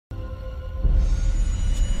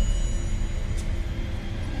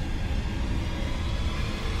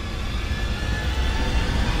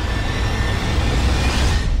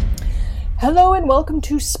Hello and welcome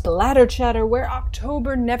to Splatter Chatter, where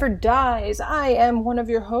October never dies. I am one of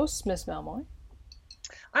your hosts, Miss Malmoy.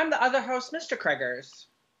 I'm the other host, Mr. Kreggers.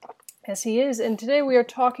 Yes, he is, and today we are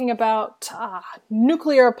talking about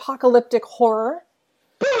nuclear apocalyptic horror.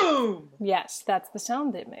 Boom! Yes, that's the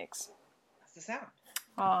sound it makes. That's the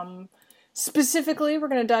sound. Specifically, we're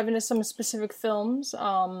going to dive into some specific films.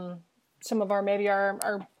 Some of our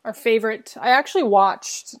favorite. I actually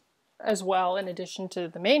watched as well, in addition to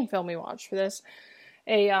the main film we watched for this,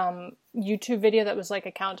 a YouTube video that was like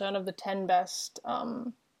a countdown of the 10 best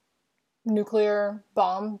nuclear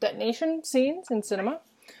bomb detonation scenes in cinema.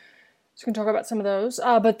 So we can talk about some of those.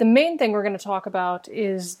 But the main thing we're going to talk about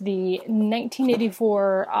is the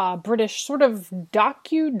 1984 British sort of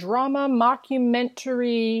docudrama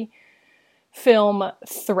mockumentary film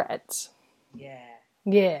Threads.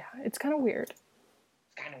 Yeah, it's kind of weird.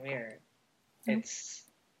 It's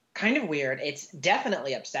kind of weird. It's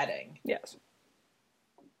definitely upsetting. Yes.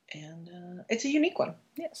 And it's a unique one.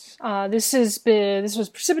 Yes. This was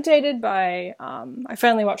precipitated by, I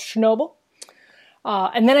finally watched Chernobyl.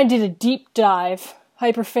 And then I did a deep dive,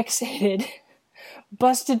 hyperfixated,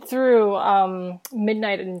 busted through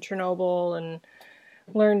Midnight in Chernobyl and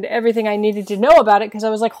learned everything I needed to know about it because I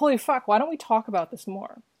was like, holy fuck, why don't we talk about this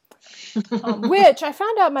more? Which I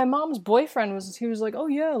found out my mom's boyfriend was like, oh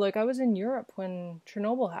yeah, like I was in Europe when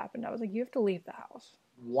Chernobyl happened. I was like, you have to leave the house.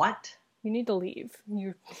 What? You need to leave.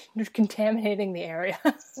 You're contaminating the area.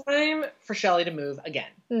 Time for Shelley to move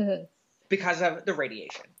again. Mm-hmm. Because of the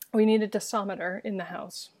radiation. We need a dosimeter in the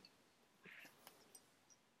house.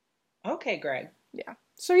 Okay, Greg. Yeah.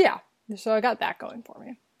 So I got that going for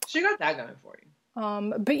me. So you got that going for you.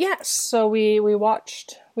 But yes, so we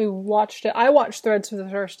watched it. I watched Threads for the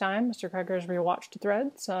first time. Mr. Kreggers rewatched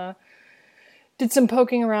Threads. Did some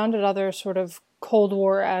poking around at other sort of Cold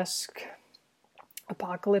War-esque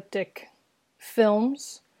apocalyptic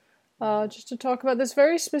films. Just to talk about this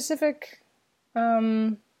very specific,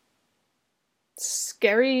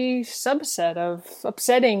 scary subset of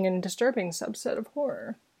upsetting and disturbing subset of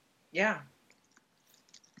horror. Yeah.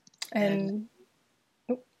 And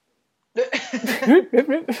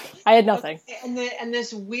I had nothing. And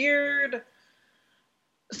this weird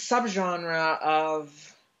subgenre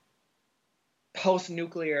of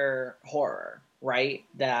post-nuclear horror, right?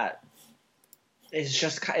 That is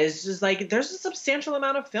just like, there's a substantial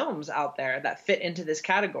amount of films out there that fit into this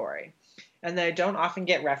category. And they don't often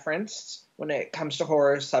get referenced when it comes to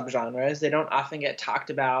horror subgenres. They don't often get talked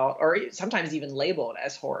about or sometimes even labeled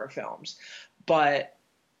as horror films. But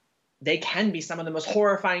they can be some of the most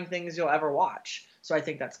horrifying things you'll ever watch. So I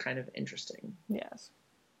think that's kind of interesting. Yes.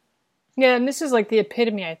 Yeah, and this is like the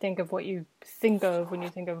epitome, I think, of what you think of when you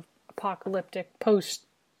think of apocalyptic,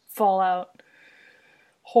 post-Fallout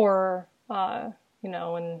horror, and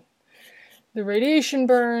the radiation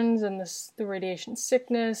burns and the radiation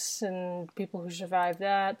sickness and people who survive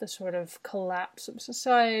that, the sort of collapse of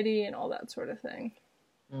society and all that sort of thing.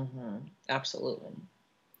 Mm-hmm. Absolutely.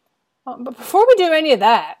 But before we do any of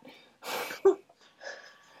that,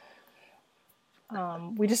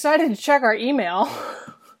 we decided to check our email.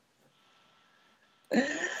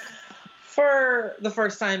 For the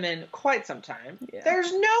first time in quite some time. Yeah.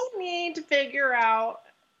 There's no need to figure out,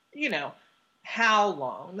 how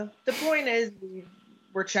long. The point is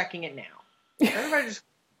we're checking it now. Everybody just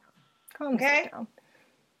calm down.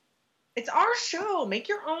 It's our show. Make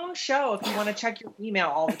your own show if you want to check your email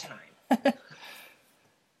all the time.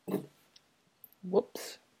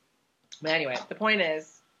 Whoops. But anyway, the point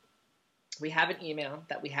is we have an email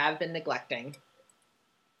that we have been neglecting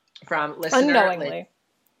from listener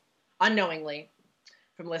unknowingly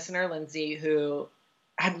from listener Lindsay, who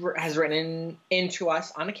has written into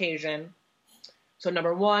us on occasion. So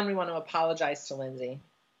number one, we want to apologize to Lindsay.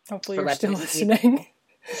 Hopefully you're still listening.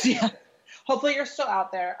 Yeah. Hopefully you're still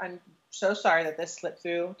out there. I'm so sorry that this slipped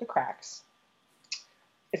through the cracks.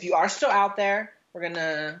 If you are still out there, we're going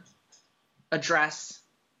to address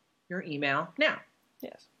your email now.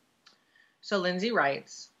 Yes. So Lindsay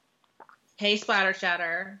writes, "Hey Splatter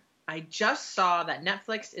Chatter, I just saw that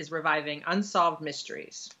Netflix is reviving Unsolved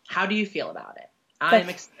Mysteries. How do you feel about it? I'm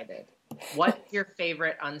excited. What's your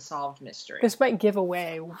favorite unsolved mystery?" This might give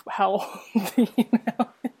away how old the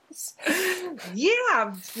email is.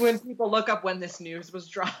 Yeah, when people look up when this news was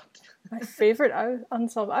dropped. My favorite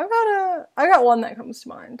unsolved. I got one that comes to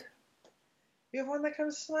mind. You have one that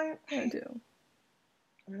comes to mind? I do.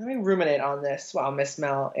 Let me ruminate on this while Miss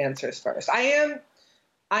Mel answers first. I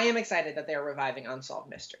am excited that they're reviving Unsolved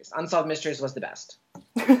Mysteries. Unsolved Mysteries was the best.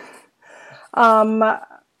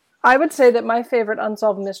 I would say that my favorite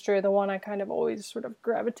unsolved mystery, the one I kind of always sort of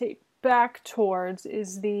gravitate back towards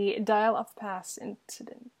is the Dial-Up Pass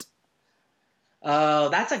incident. Oh,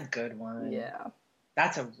 that's a good one. Yeah.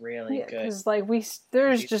 That's a really good. Because like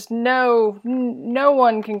there's just no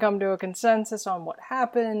one can come to a consensus on what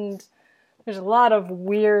happened. There's a lot of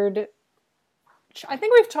weird. I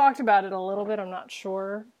think we've talked about it a little bit. I'm not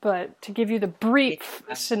sure, but to give you the brief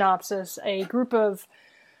synopsis, a group of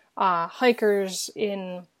hikers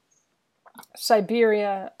in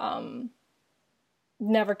Siberia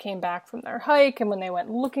never came back from their hike, and when they went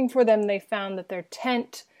looking for them, they found that their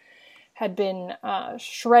tent had been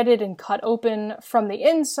shredded and cut open from the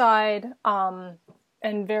inside,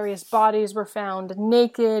 and various bodies were found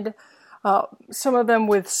naked, some of them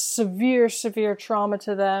with severe trauma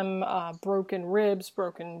to them, broken ribs,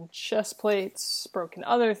 broken chest plates, broken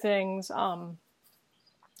other things.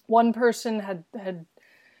 One person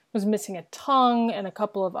was missing a tongue and a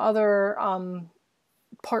couple of other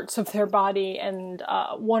parts of their body, and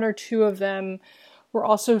one or two of them were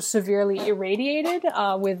also severely irradiated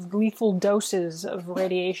with lethal doses of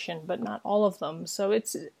radiation, but not all of them. So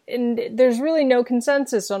there's really no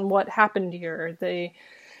consensus on what happened here. They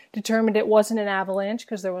determined it wasn't an avalanche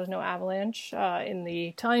because there was no avalanche in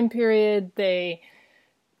the time period. They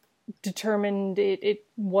determined it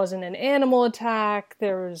wasn't an animal attack.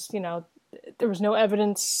 There was no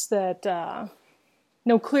evidence that,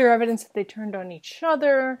 no clear evidence that they turned on each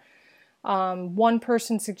other. One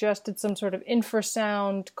person suggested some sort of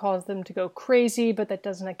infrasound caused them to go crazy, but that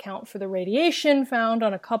doesn't account for the radiation found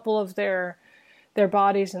on a couple of their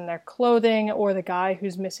bodies and their clothing, or the guy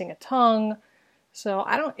who's missing a tongue. So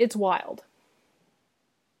it's wild.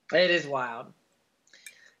 It is wild.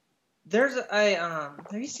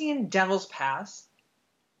 Have you seen Devil's Pass?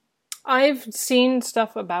 I've seen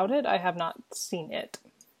stuff about it. I have not seen it.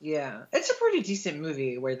 Yeah. It's a pretty decent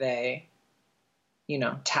movie where they,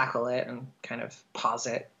 tackle it and kind of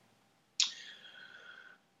posit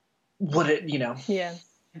the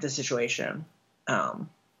situation. I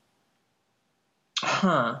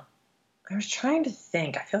was trying to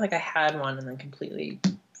think. I feel like I had one and then completely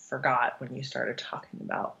forgot when you started talking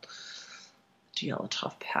about the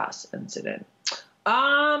Dial-Up Pass incident.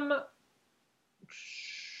 Villisca?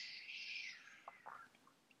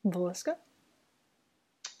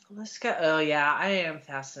 Villisca? Oh, yeah. I am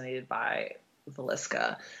fascinated by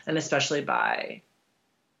Villisca, and especially by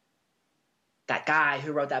that guy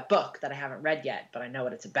who wrote that book that I haven't read yet, but I know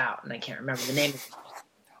what it's about, and I can't remember the name of it.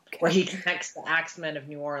 Okay. Where he connects the Axemen of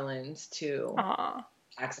New Orleans to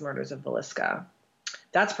Axe Murders of Villisca.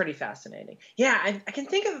 That's pretty fascinating. Yeah, I can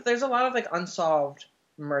think of, there's a lot of unsolved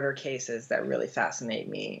murder cases that really fascinate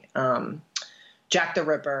me. Jack the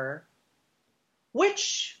Ripper,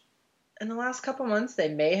 which in the last couple months they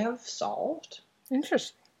may have solved.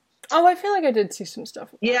 Interesting. Oh, I feel like I did see some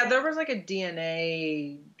stuff. Yeah, there was a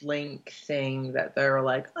DNA link thing that they were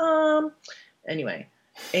like, anyway.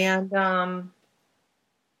 And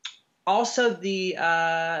also the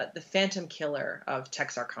Phantom Killer of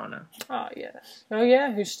Texarkana. Oh, yes. Oh,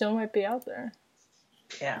 yeah, who still might be out there.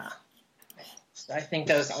 Yeah. So I think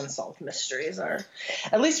those unsolved mysteries are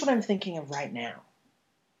at least what I'm thinking of right now.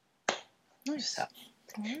 Nice. So,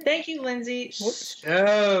 thank you, Lindsay. Whoops.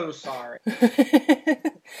 So sorry.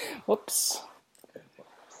 Whoops.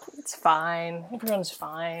 It's fine. Everyone's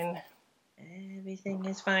fine. Everything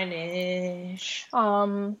is fine-ish.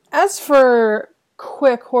 As for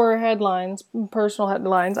quick horror headlines, personal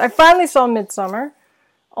headlines, I finally saw Midsommar.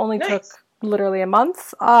 Only took literally a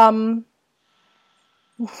month.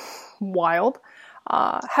 Wild.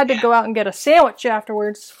 Had to go out and get a sandwich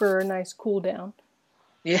afterwards for a nice cool down.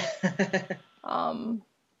 Yeah.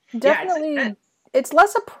 Definitely, it's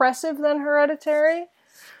less oppressive than Hereditary.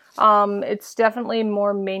 It's definitely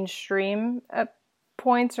more mainstream at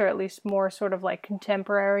points, or at least more sort of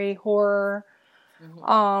contemporary horror.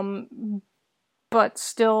 Mm-hmm. But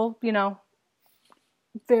still,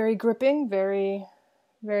 very gripping, very,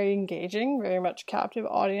 very engaging, very much captive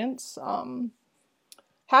audience.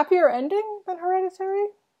 Happier ending than Hereditary,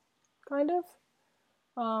 kind of.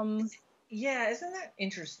 Yeah, isn't that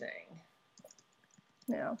interesting?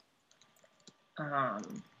 Yeah.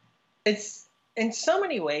 It's in so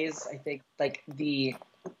many ways, I think, the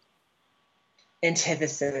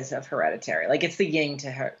antithesis of Hereditary. It's the yin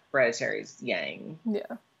to Hereditary's yang.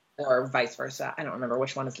 Yeah. Or vice versa. I don't remember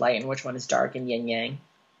which one is light and which one is dark and yin yang.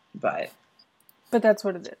 But that's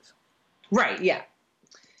what it is. Right, yeah.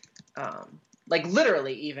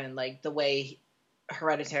 Literally even, the way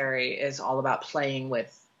Hereditary is all about playing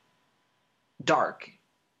with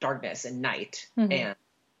darkness and night. Mm-hmm. And,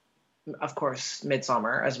 of course,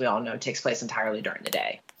 Midsommar, as we all know, takes place entirely during the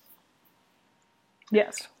day.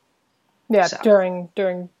 Yes. Yeah, so.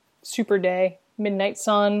 during super day, midnight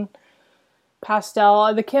sun,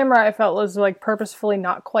 pastel. The camera I felt was like purposefully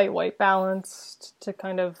not quite white balanced to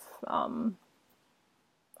kind of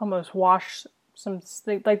almost wash some,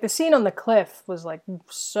 like the scene on the cliff was like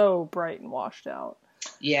so bright and washed out.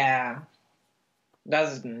 Yeah. That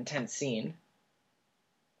was an intense scene.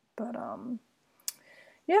 But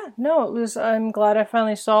yeah, no, it was. I'm glad I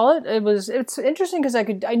finally saw it. It's interesting because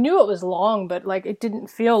I knew it was long, but like it didn't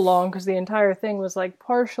feel long because the entire thing was like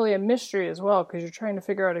partially a mystery as well because you're trying to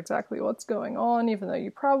figure out exactly what's going on, even though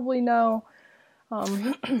you probably know.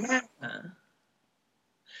 Yeah.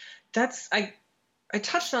 I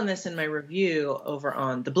touched on this in my review over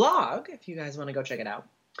on the blog, if you guys want to go check it out.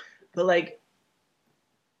 But like,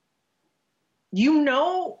 you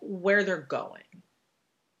know where they're going.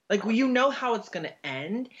 Like, you know how it's going to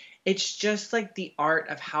end. It's just like the art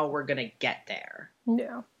of how we're going to get there.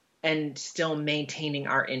 Yeah. And still maintaining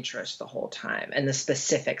our interest the whole time and the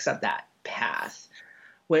specifics of that path,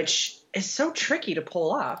 which is so tricky to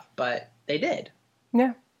pull off, but they did.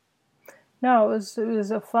 Yeah. No, it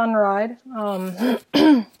was a fun ride.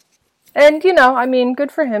 And, you know, I mean,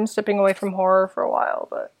 good for him stepping away from horror for a while,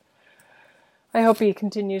 but I hope he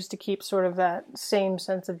continues to keep sort of that same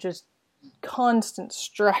sense of just constant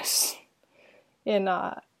stress in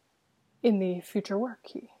the future work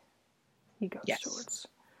he goes towards.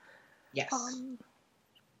 Yes.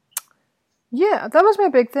 Yeah, that was my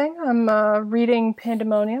big thing. I'm reading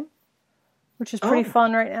Pandemonium, which is pretty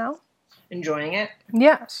fun right now. Enjoying it?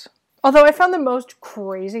 Yes. Although I found the most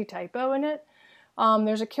crazy typo in it.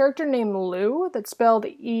 There's a character named Lou that's spelled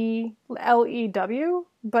Lew,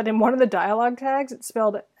 but in one of the dialogue tags it's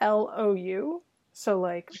spelled Lou. So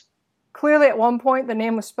like, clearly at one point the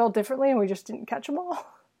name was spelled differently and we just didn't catch them all.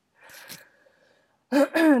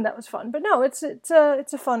 That was fun. But no, it's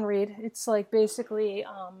a fun read. It's like basically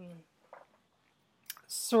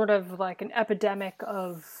sort of like an epidemic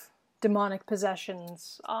of demonic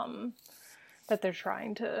possessions that they're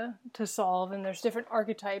trying to solve, and there's different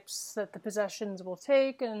archetypes that the possessions will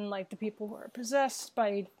take, and like the people who are possessed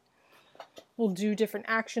will do different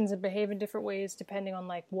actions and behave in different ways depending on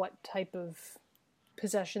like what type of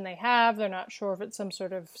possession they have. They're not sure if it's some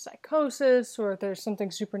sort of psychosis or if there's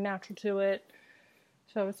something supernatural to it.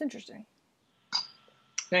 So it's interesting.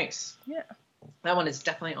 Nice. Yeah. That one is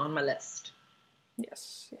definitely on my list.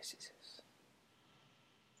 Yes.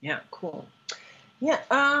 Yeah, cool. Yeah,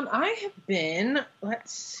 I have been,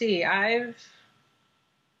 let's see, I've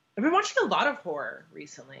been watching a lot of horror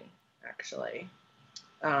recently, actually.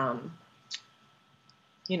 You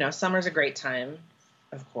know, summer's a great time,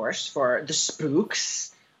 of course, for the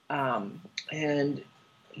spooks. And, you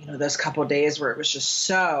know, those couple of days where it was just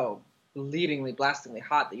so bleedingly, blastingly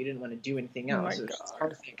hot that you didn't want to do anything else. It was just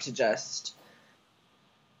perfect to just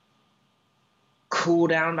cool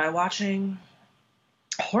down by watching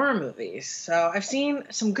horror movies. So I've seen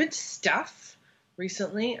some good stuff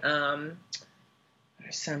recently.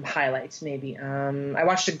 Some highlights maybe. I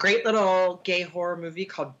watched a great little gay horror movie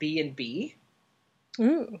called B&B.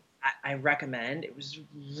 Ooh. I recommend. It was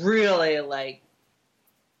really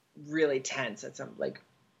tense. It's some like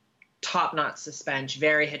top-notch suspense,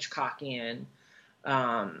 very Hitchcockian.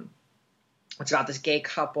 It's about this gay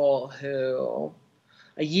couple who,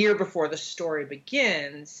 a year before the story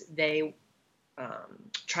begins, they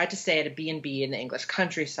tried to stay at a B&B in the English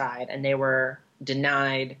countryside, and they were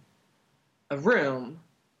denied a room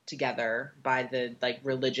together by the like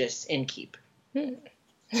religious innkeep.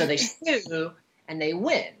 So they sue and they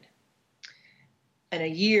win. And a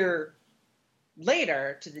year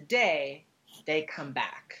later, to the day, they come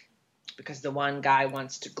back because the one guy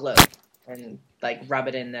wants to gloat and like rub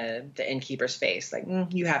it in the innkeeper's face, like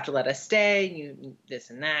you have to let us stay, you this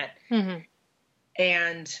and that. Mm-hmm.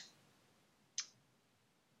 And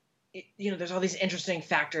you know, there's all these interesting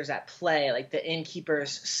factors at play. Like the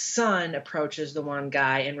innkeeper's son approaches the one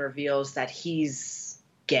guy and reveals that he's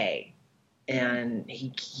gay and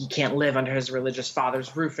he can't live under his religious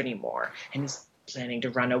father's roof anymore. And he's planning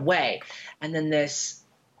to run away. And then this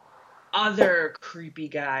other creepy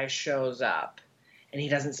guy shows up and he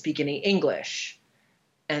doesn't speak any English.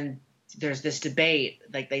 And there's this debate,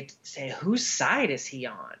 like they say, whose side is he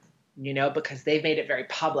on? You know, because they've made it very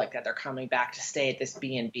public that they're coming back to stay at this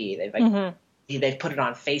B&B. They've like they've put it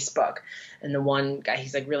on Facebook, and the one guy,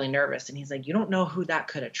 he's like really nervous, and he's like, you don't know who that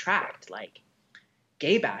could attract. Like,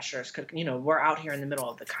 gay bashers could, you know, we're out here in the middle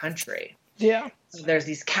of the country. Yeah. So there's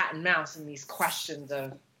these cat and mouse and these questions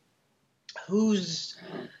of whose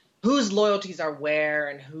loyalties are where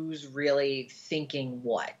and who's really thinking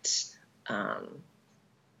what.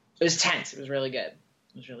 It was tense. It was really good.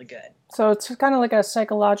 It was really good. So it's kind of like a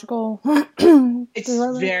psychological. It's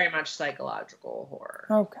very much psychological horror.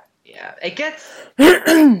 Okay. Yeah, it gets.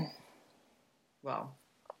 Well,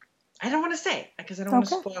 I don't want to say because I don't want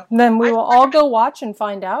to spoil. Then we will all go watch and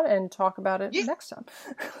find out and talk about it next time.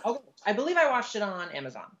 I believe I watched it on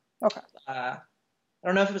Amazon. Okay. I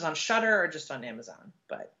don't know if it was on Shudder or just on Amazon,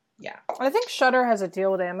 but yeah. I think Shudder has a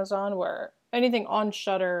deal with Amazon where anything on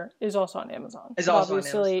Shudder is also on Amazon.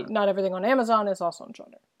 Obviously, not everything on Amazon is also on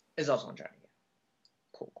Shudder. Is also on Shudder. Yeah.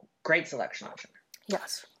 Cool. Great selection on Shudder.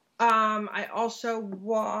 Yes. I also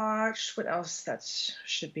watched, what else that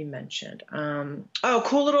should be mentioned?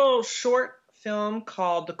 Cool little short film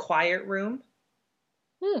called The Quiet Room.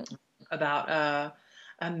 About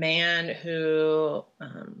a man who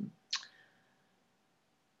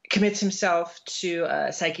commits himself to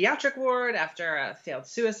a psychiatric ward after a failed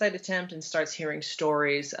suicide attempt and starts hearing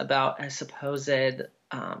stories about a supposed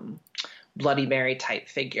Bloody Mary type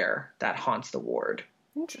figure that haunts the ward.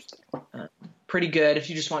 Interesting. Pretty good if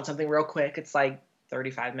you just want something real quick. It's like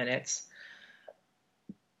 35 minutes.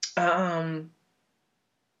 I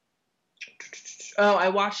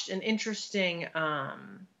watched an interesting,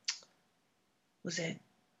 was it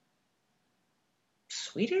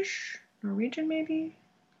Swedish? Norwegian maybe?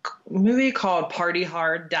 Movie called Party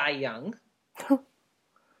Hard, Die Young.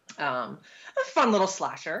 A fun little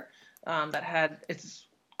slasher that had its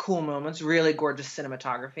cool moments, really gorgeous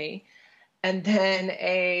cinematography. And then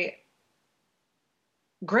a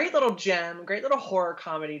great little horror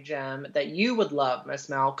comedy gem that you would love, Miss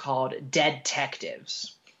Mel, called Dead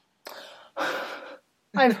Detectives.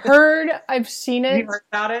 I've seen it. You heard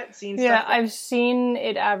about it? I've seen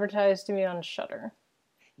it advertised to me on Shudder.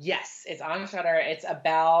 Yes, it's on Shudder. It's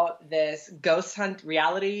about this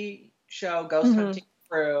reality show ghost hunting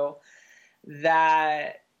crew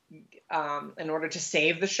that, in order to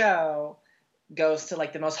save the show, goes to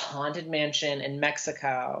like the most haunted mansion in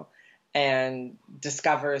Mexico and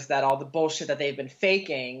discovers that all the bullshit that they've been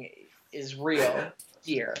faking is real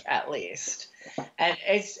here, at least. And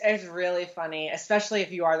it's really funny, especially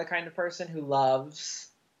if you are the kind of person who loves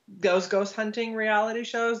those ghost hunting reality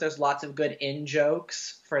shows. There's lots of good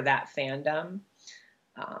in-jokes for that fandom.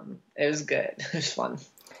 It was good. It was fun.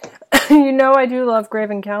 I do love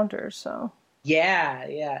Grave Encounters, so. Yeah.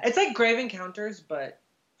 It's like Grave Encounters, but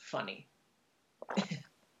funny.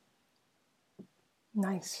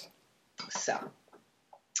 Nice. So,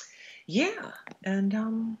 yeah,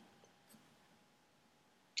 and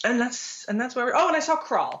that's where we're. Oh, and I saw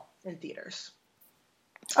Crawl in theaters.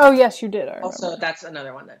 Oh yes, you did. Also, that's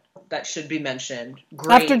another one that should be mentioned.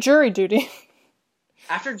 Great. After Jury Duty.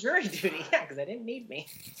 After Jury Duty, yeah, because they didn't need me.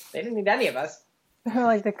 They didn't need any of us. They're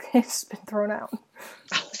like, the case's been thrown out.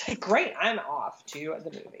 I was like, great, I'm off to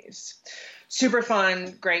the movies. Super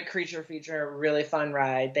fun, great creature feature, really fun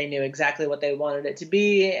ride. They knew exactly what they wanted it to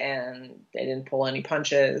be, and they didn't pull any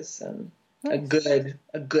punches. And nice.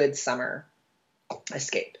 a good summer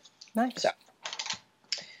escape. Nice. So,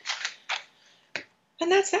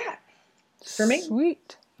 and that's that for me.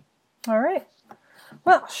 Sweet. All right.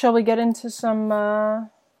 Well, shall we get into some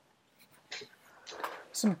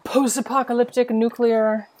post-apocalyptic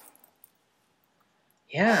nuclear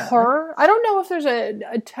horror? I don't know if there's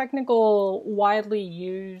a technical, widely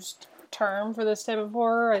used term for this type of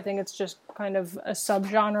horror. I think it's just kind of a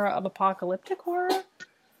subgenre of apocalyptic horror.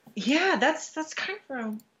 Yeah, that's kind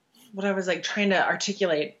of what I was like trying to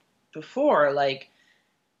articulate before. Like,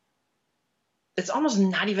 it's almost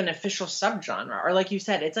not even an official subgenre, or like you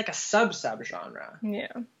said, it's like a subgenre.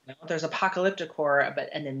 Yeah. There's apocalyptic horror,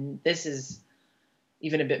 and then this is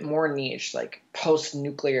even a bit more niche, like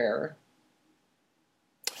post-nuclear.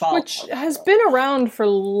 Which has been around for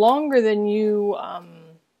longer than you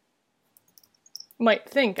might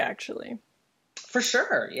think, actually. For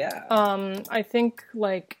sure, yeah. I think,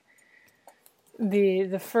 like,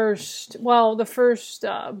 the first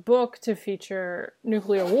book to feature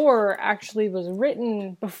nuclear war actually was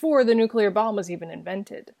written before the nuclear bomb was even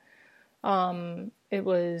invented. It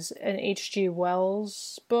was an H.G.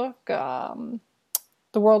 Wells book, The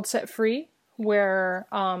World Set Free, where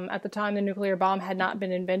at the time the nuclear bomb had not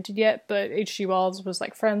been invented yet, but H.G. Wells was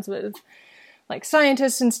like friends with like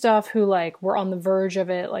scientists and stuff who like were on the verge of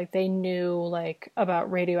it. Like they knew like about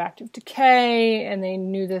radioactive decay and they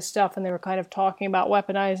knew this stuff and they were kind of talking about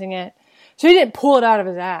weaponizing it. So he didn't pull it out of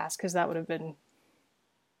his ass because that would have been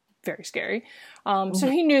very scary. So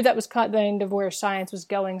he knew that was kind of where science was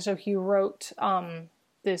going. So he wrote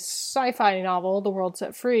this sci-fi novel, The World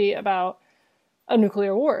Set Free, about a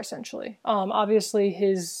nuclear war, essentially. Obviously,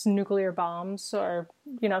 his nuclear bombs are,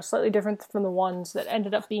 slightly different from the ones that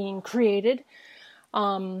ended up being created.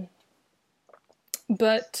 But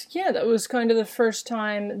But yeah, that was kind of the first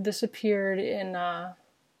time this appeared in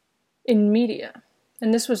media.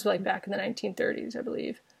 And this was like back in the 1930s, I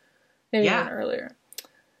believe. Maybe even earlier.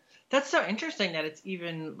 That's so interesting that it's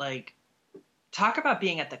even like, talk about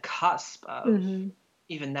being at the cusp of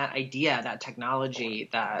even that idea, that technology,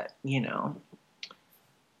 that, you know.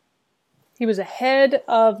 He was ahead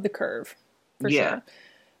of the curve, for sure.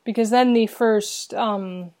 Because then the first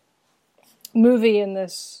movie in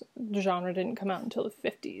this genre didn't come out until the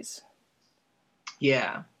 50s.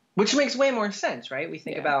 Yeah. Which makes way more sense, right? We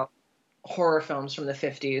think about horror films from the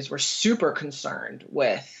 50s were super concerned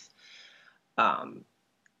with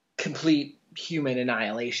complete human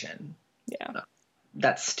annihilation. Yeah.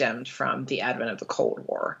 That stemmed from the advent of the Cold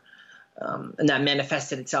War. And that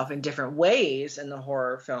manifested itself in different ways in the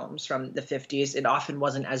horror films from the 50s. It often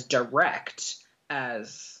wasn't as direct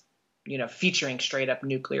as, you know, featuring straight up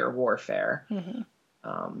nuclear warfare.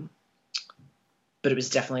 But it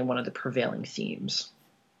was definitely one of the prevailing themes.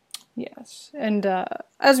 Yes. And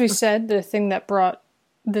as we said, the thing that brought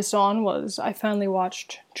this on was I finally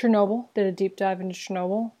watched Chernobyl, did a deep dive into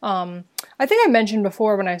Chernobyl. I think I mentioned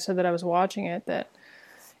before when I said that I was watching it that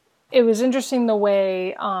it was interesting the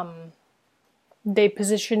way they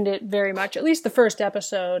positioned it very much, at least the first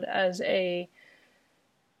episode, as a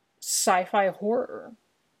sci-fi horror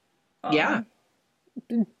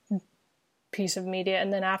piece of media,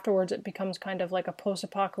 and then afterwards it becomes kind of like a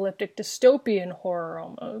post-apocalyptic dystopian horror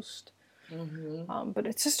almost. But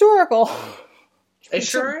it's historical. It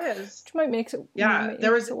sure is. Which might make it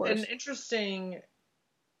there was an interesting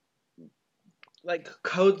like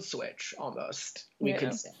code switch almost, we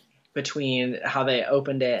could say, between how they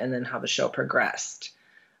opened it and then how the show progressed.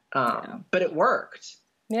 But it worked.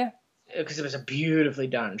 Yeah. Because it was a beautifully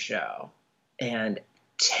done show and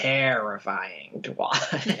terrifying to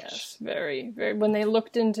watch. Yes, very, very. When they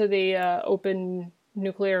looked into the open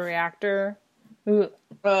nuclear reactor. Ugh.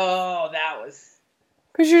 Oh, that was...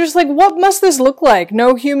 Because you're just like, what must this look like?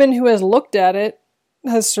 No human who has looked at it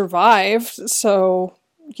has survived, so...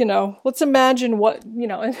 You know, let's imagine what, you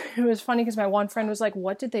know, it was funny because my one friend was like,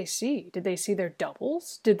 what did they see? Did they see their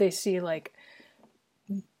doubles? Did they see, like,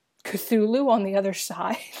 Cthulhu on the other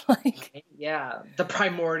side? Like, yeah, the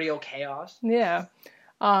primordial chaos. Yeah.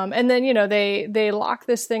 And then, you know, they lock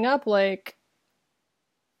this thing up like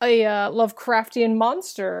a Lovecraftian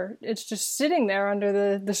monster. It's just sitting there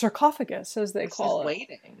under the sarcophagus, as they call it.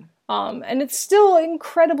 Waiting. And it's still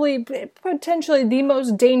incredibly, potentially the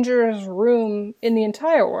most dangerous room in the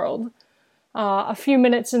entire world. A few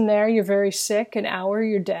minutes in there, you're very sick. An hour,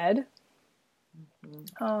 you're dead.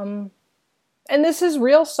 And this is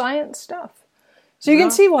real science stuff. So you can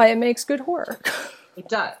see why it makes good horror. It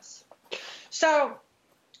does. So,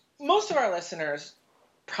 most of our listeners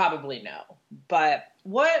probably know, but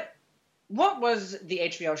what was the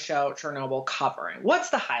HBO show Chernobyl covering? What's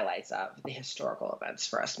the highlights of the historical events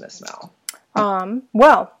for us, Miss Mel?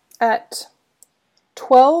 Well, at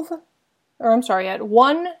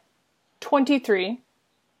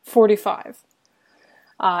 1:23:45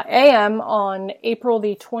 a.m. on April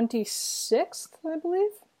the 26th, I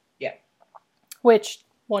believe. Yeah. Which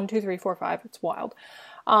 1, 2, 3, 4, 5. It's wild.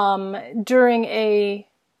 During a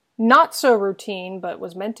not so routine, but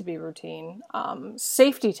was meant to be routine,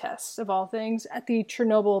 safety tests of all things at the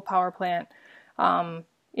Chernobyl power plant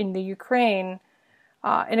in the Ukraine,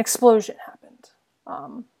 an explosion happened,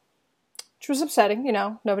 which was upsetting. You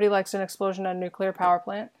know, nobody likes an explosion at a nuclear power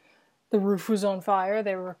plant. The roof was on fire.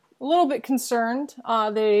 They were a little bit concerned.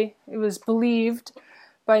 It was believed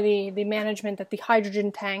by the management that the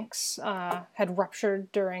hydrogen tanks had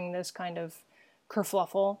ruptured during this kind of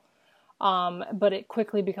kerfluffle. But it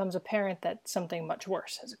quickly becomes apparent that something much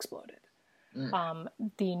worse has exploded.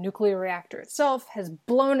 The nuclear reactor itself has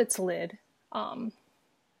blown its lid,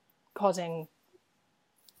 causing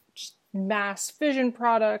just mass fission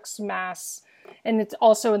products, and it's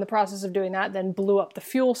also in the process of doing that, then blew up the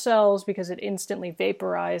fuel cells because it instantly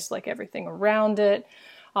vaporized like everything around it.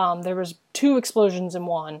 There was 2 explosions in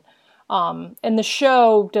one. And the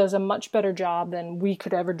show does a much better job than we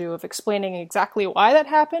could ever do of explaining exactly why that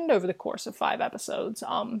happened over the course of 5 episodes.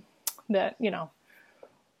 That, you know,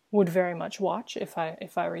 would very much watch if I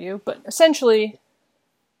were you. But essentially,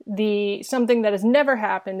 something that has never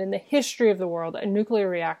happened in the history of the world, a nuclear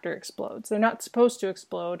reactor explodes. They're not supposed to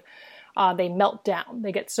explode. They melt down.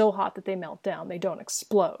 They get so hot that they melt down. They don't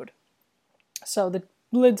explode. So the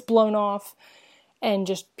lid's blown off. And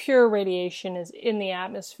just pure radiation is in the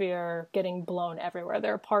atmosphere, getting blown everywhere.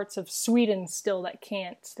 There are parts of Sweden still that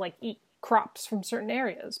can't, like, eat crops from certain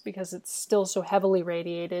areas because it's still so heavily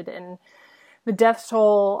radiated. And the death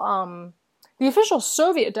toll, The official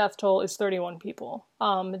Soviet death toll is 31 people.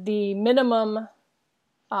 The minimum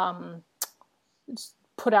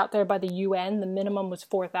put out there by the UN, the minimum was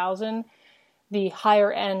 4,000. The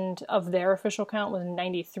higher end of their official count was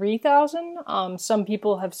 93,000. Some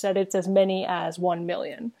people have said it's as many as 1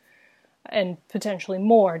 million and potentially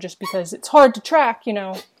more, just because it's hard to track,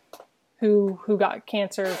 who got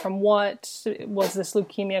cancer from what, was this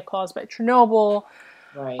leukemia caused by Chernobyl,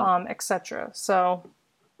 right, etc. So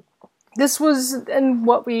this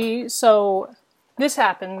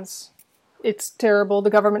happens. It's terrible. The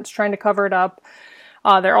government's trying to cover it up.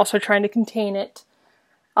 They're also trying to contain it.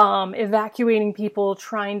 Evacuating people,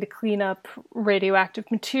 trying to clean up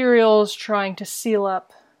radioactive materials, trying to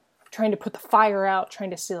put the fire out,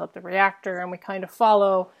 trying to seal up the reactor, and we kind of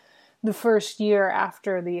follow the first year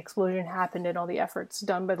after the explosion happened and all the efforts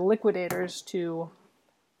done by the liquidators to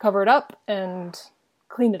cover it up and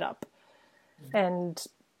clean it up. And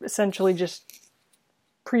essentially just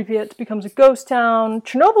Pripyat becomes a ghost town.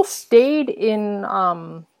 Chernobyl stayed in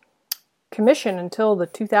commission until the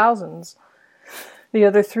 2000s. The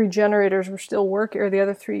other three generators were still working, or the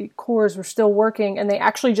other three cores were still working, and they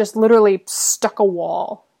actually just literally stuck a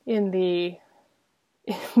wall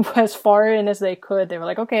as far in as they could. They were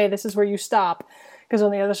like, okay, this is where you stop, because on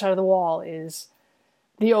the other side of the wall is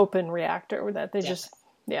the open reactor that they just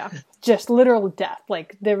literal death.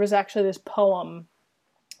 Like, there was actually this poem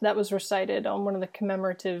that was recited on one of the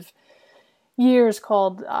commemorative years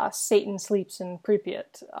called Satan Sleeps in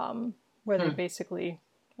Pripyat, where they basically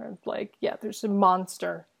are like, yeah, there's a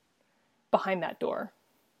monster behind that door.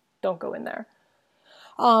 Don't go in there.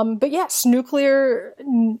 But yes, nuclear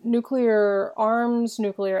arms,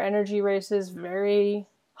 nuclear energy races, very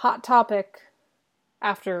hot topic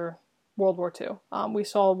after World War II. We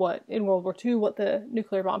saw in World War II what the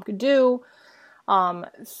nuclear bomb could do.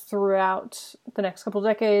 Throughout the next couple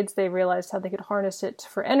decades, they realized how they could harness it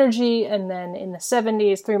for energy, and then in the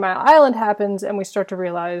 70s, 3 Mile Island happens, and we start to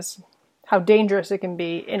realize how dangerous it can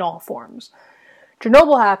be in all forms.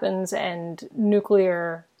 Chernobyl happens, and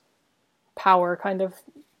nuclear power kind of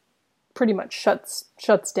pretty much shuts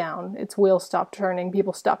down. Its wheels stop turning.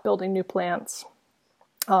 People stop building new plants.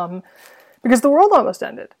 Because the world almost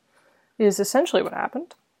ended, is essentially what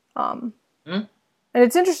happened. And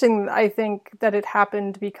it's interesting, I think, that it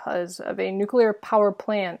happened because of a nuclear power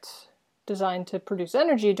plant designed to produce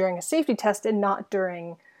energy during a safety test and not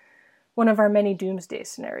during one of our many doomsday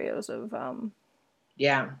scenarios of a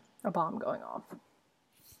bomb going off.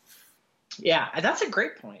 Yeah, that's a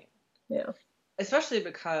great point. Yeah. Especially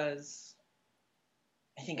because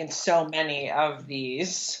I think in so many of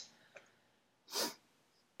these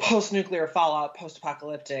post-nuclear fallout,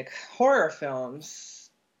 post-apocalyptic horror films,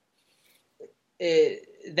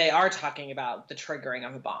 they are talking about the triggering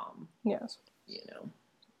of a bomb. Yes.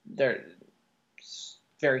 There's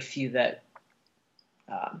very few that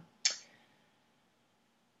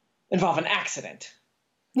involve an accident.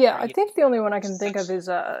 Yeah, I think the only one I can think of is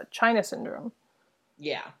China Syndrome.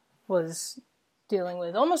 Yeah. Was dealing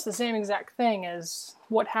with almost the same exact thing as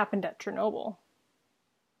what happened at Chernobyl.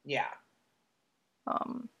 Yeah.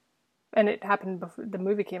 And it happened before the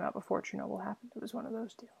movie came out, before Chernobyl happened. It was one of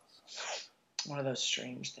those deals. One of those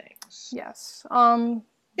strange things. Yes. So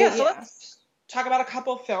let's talk about a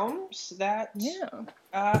couple films that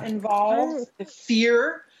involve the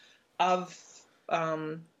fear of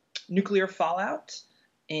nuclear fallout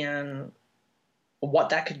and what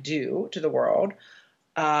that could do to the world.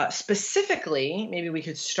 Specifically, maybe we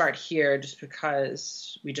could start here just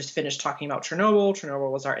because we just finished talking about Chernobyl.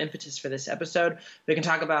 Chernobyl was our impetus for this episode. We can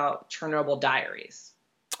talk about Chernobyl Diaries.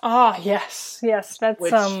 Ah, yes. That's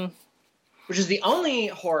which is the only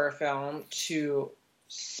horror film to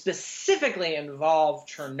specifically involve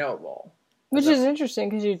Chernobyl. Which is interesting,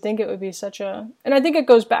 because you'd think it would be and I think it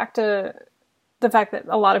goes back to the fact that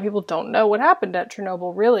a lot of people don't know what happened at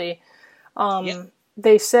Chernobyl, really.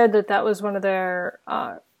 They said that was one of their,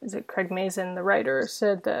 is it Craig Mazin, the writer,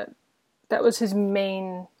 said that was his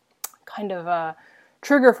main kind of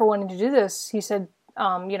trigger for wanting to do this. He said,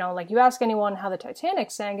 you ask anyone how the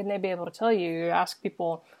Titanic sank and they'd be able to tell you. You ask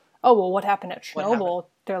people, oh, well, what happened at Chernobyl?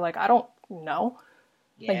 They're like, I don't know.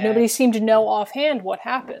 Yeah. Like, nobody seemed to know offhand what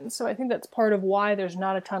happened. So I think that's part of why there's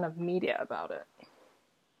not a ton of media about it.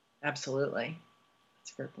 Absolutely.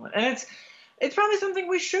 That's a great point. And it's probably something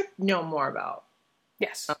we should know more about.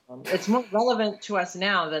 Yes. It's more relevant to us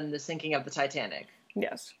now than the sinking of the Titanic.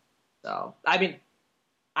 Yes. So, I mean,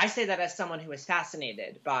 I say that as someone who is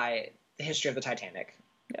fascinated by the history of the Titanic.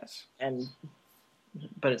 Yes.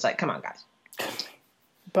 But it's like, come on, guys.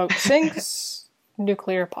 Boat sinks,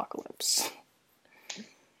 nuclear apocalypse.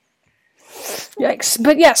 Yikes.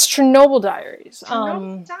 But yes, Chernobyl Diaries.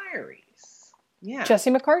 Chernobyl Diaries. Yeah. Jesse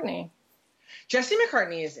McCartney. Jesse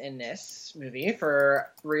McCartney is in this movie for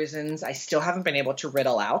reasons I still haven't been able to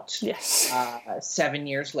riddle out. Yes. 7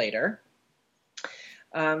 years later.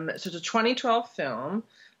 So it's a 2012 film.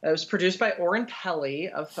 It was produced by Oren Peli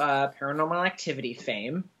of Paranormal Activity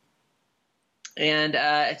fame. And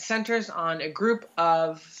it centers on a group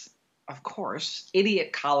of course,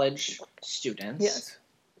 idiot college students. Yes.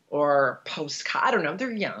 Or I don't know.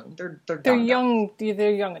 They're young. They're young.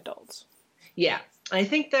 They're young adults. Yeah. I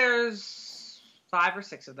think there's 5 or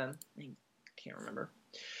 6 of them. I can't remember.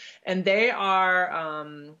 And they are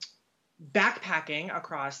backpacking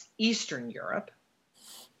across Eastern Europe.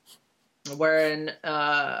 When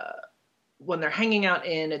they're hanging out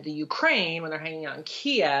in the Ukraine, when they're hanging out in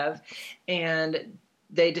Kiev, and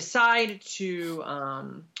they decide to,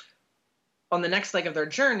 on the next leg of their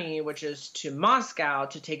journey, which is to Moscow,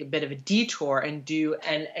 to take a bit of a detour and do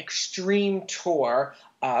an extreme tour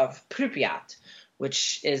of Pripyat,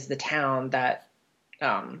 which is the town that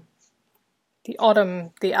the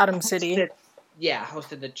Atom City.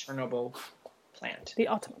 Hosted the Chernobyl plant. The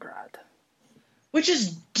Atomgrad. Which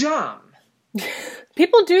is dumb.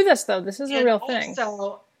 People do this, though. This is a real thing.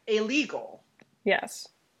 Also illegal. Yes.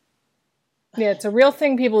 Yeah, it's a real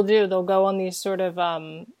thing people do. They'll go on these sort of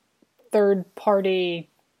third-party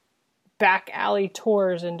back alley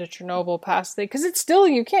tours into Chernobyl past because it's still,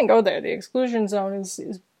 you can't go there. The exclusion zone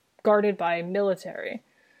is guarded by military.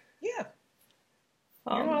 Yeah.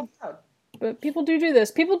 You're not allowed. But people do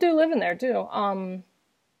this. People do live in there, too.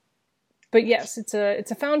 But yes, it's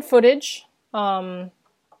a found footage.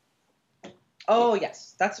 Oh,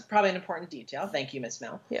 yes. That's probably an important detail. Thank you, Miss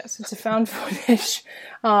Mel. Yes, it's a found footage.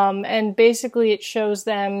 And basically it shows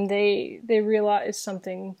them, they realize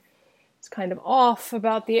something is kind of off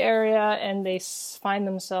about the area, and they find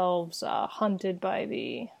themselves hunted by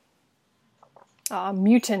the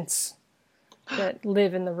mutants that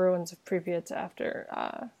live in the ruins of Pripyat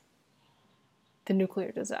after the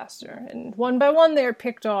nuclear disaster. And one by one they are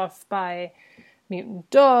picked off by mutant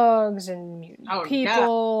dogs and mutant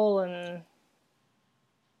people and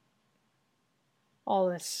all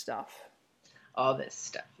this stuff.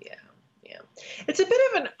 Yeah. It's a bit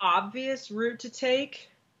of an obvious route to take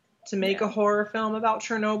to make a horror film about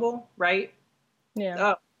Chernobyl, right? Yeah.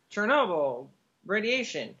 Oh, Chernobyl,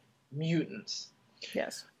 radiation, mutants.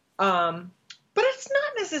 Yes. But it's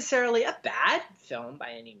not necessarily a bad film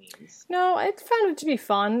by any means. No, I found it to be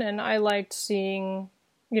fun, and I liked seeing,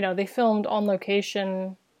 they filmed on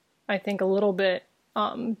location, I think a little bit,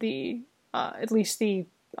 at least the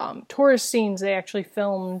tourist scenes they actually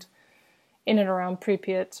filmed in and around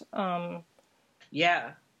Pripyat.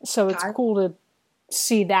 Yeah. So it's cool to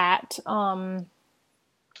see that. I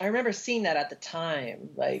remember seeing that at the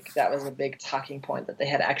time. Like, that was a big talking point that they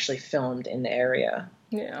had actually filmed in the area.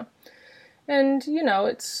 Yeah. And,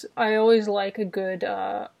 I always like a good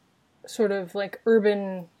sort of like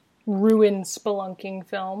urban ruin spelunking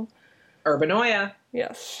film. Urbanoia.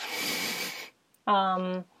 Yes.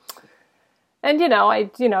 And,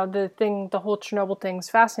 the whole Chernobyl thing's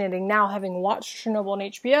fascinating. Now, having watched Chernobyl on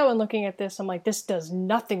HBO and looking at this, I'm like, this does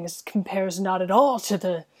nothing. This compares not at all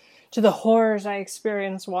to the horrors I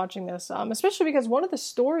experienced watching this. Especially because one of the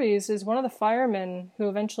stories is one of the firemen who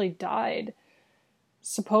eventually died.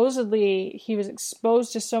 Supposedly, he was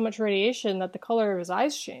exposed to so much radiation that the color of his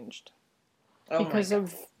eyes changed. Because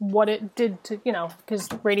of what it did to, because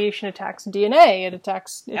radiation attacks DNA.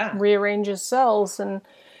 It rearranges cells, and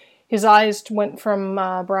his eyes went from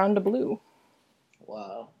brown to blue.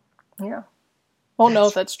 Wow. Yeah. Won't know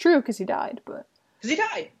if that's true because he died, but... Because he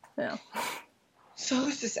died. Yeah. So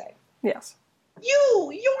who's to say? Yes.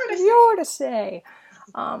 You're to say.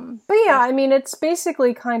 But yeah, I mean, it's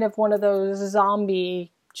basically kind of one of those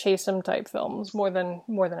zombie chase 'em type films more than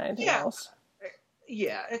anything else.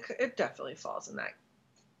 Yeah, it definitely falls in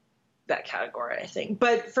that category, I think.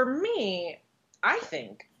 But for me, I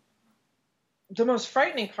think the most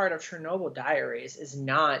frightening part of Chernobyl Diaries is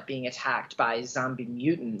not being attacked by zombie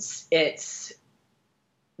mutants. It's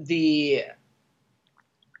the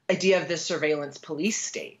idea of this surveillance police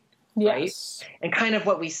state. Yes. Right? And kind of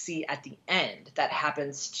what we see at the end that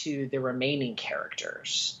happens to the remaining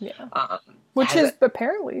characters. Yeah. Which is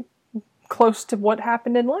apparently close to what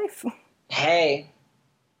happened in life. Hey.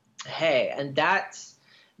 And that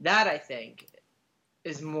I think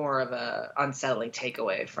is more of a unsettling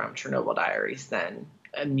takeaway from Chernobyl Diaries than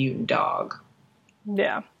a mutant dog.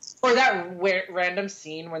 Yeah. Or that random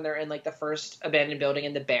scene when they're in like the first abandoned building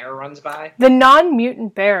and the bear runs by. The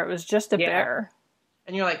non-mutant bear. It was just a bear.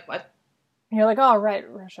 And you're like, what? And you're like, oh, right,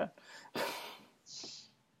 Russia.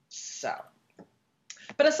 So,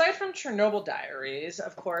 but aside from Chernobyl Diaries,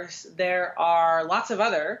 of course, there are lots of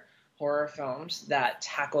other horror films that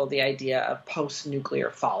tackle the idea of post-nuclear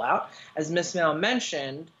fallout. As Miss Mel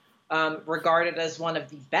mentioned, regarded as one of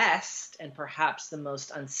the best and perhaps the most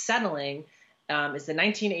unsettling is the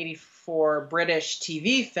 1984 British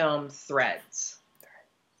TV film Threads.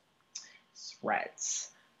 Threads.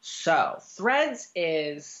 So, Threads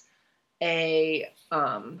is a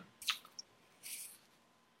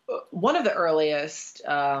one of the earliest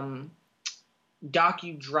docudrama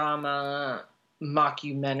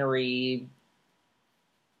mockumentary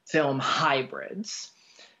film hybrids,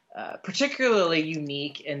 particularly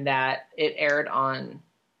unique in that it aired on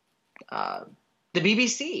the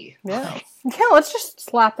BBC. Yeah. Yeah, let's just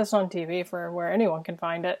slap this on TV for where anyone can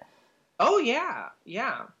find it. Oh, yeah.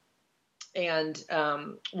 Yeah. And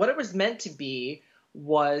what it was meant to be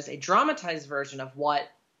was a dramatized version of what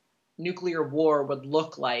nuclear war would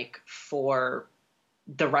look like for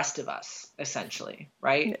the rest of us, essentially,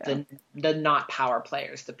 right? Yeah. The not power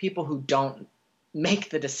players, the people who don't make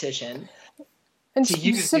the decision. And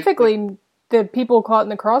specifically, the people caught in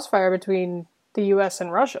the crossfire between the U.S.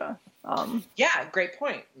 and Russia. Yeah, great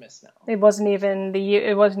point, Miss Nell. It wasn't even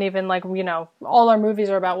like, you know, all our movies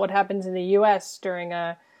are about what happens in the U.S. during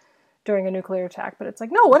a nuclear attack, but it's like,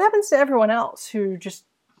 no, what happens to everyone else who just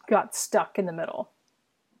got stuck in the middle?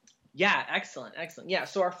 Yeah, excellent. Yeah,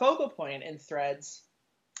 so our focal point in Threads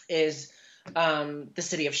is the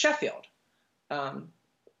city of Sheffield,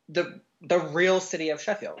 the real city of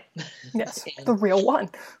Sheffield. Yes, the real one.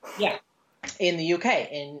 Yeah, in the UK,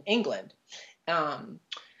 in England,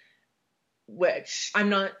 which I'm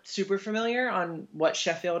not super familiar on what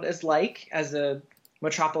Sheffield is like as a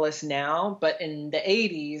metropolis now, but in the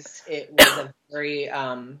 80s, it was a very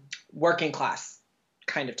working class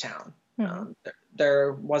kind of town. Mm-hmm.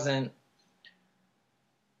 There wasn't,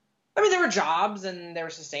 I mean, there were jobs and they were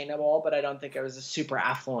sustainable, but I don't think it was a super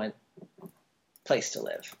affluent place to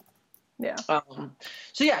live. Yeah.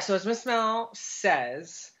 So as Miss Mel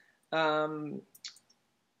says,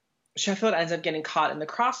 Sheffield ends up getting caught in the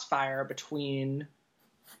crossfire between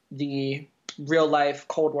the real life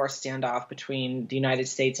Cold War standoff between the United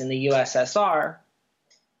States and the USSR.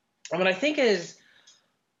 And what I think is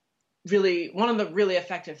really one of the really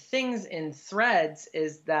effective things in Threads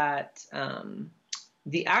is that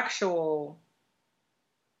the actual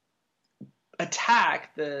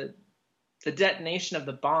attack, the detonation of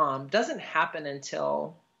the bomb, doesn't happen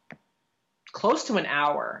until close to an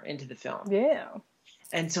hour into the film. Yeah.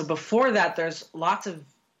 And so before that, there's lots of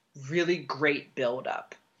really great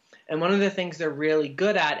buildup. And one of the things they're really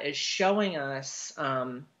good at is showing us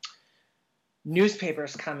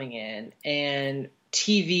newspapers coming in and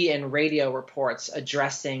TV and radio reports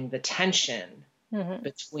addressing the tension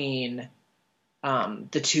between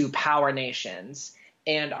the two power nations.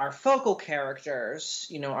 And our focal characters,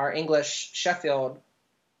 you know, our English Sheffield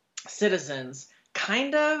citizens,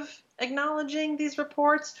 kind of acknowledging these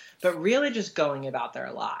reports, but really just going about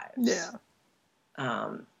their lives. Yeah.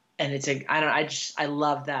 And it's I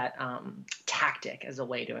love that tactic as a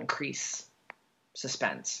way to increase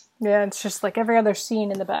suspense. Yeah, it's just like every other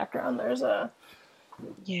scene in the background. There's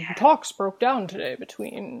talks broke down today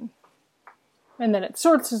between, and then it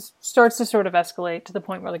starts to sort of escalate to the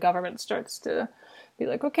point where the government starts to be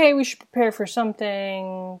like, okay, we should prepare for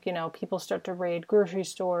something. You know, people start to raid grocery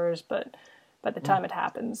stores, but by the time it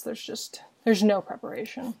happens, there's no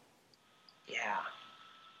preparation. Yeah,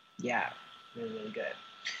 really, really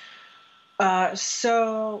good.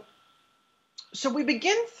 So we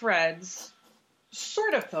begin Threads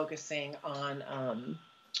sort of focusing on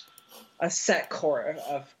a set core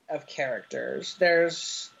of characters.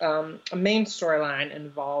 There's a main storyline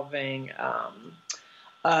involving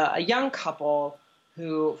a young couple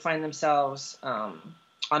who find themselves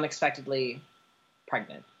unexpectedly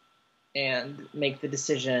pregnant and make the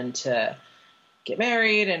decision to get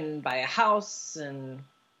married and buy a house and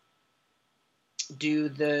do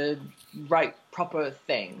the right, proper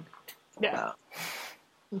thing. Yeah.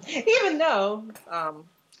 Even though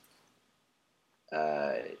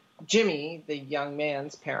Jimmy, the young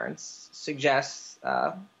man's parents, suggest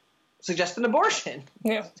an abortion.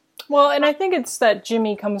 Yeah. Well, and I think it's that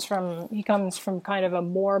Jimmy comes from kind of a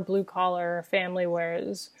more blue collar family,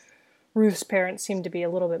 whereas Ruth's parents seem to be a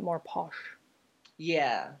little bit more posh.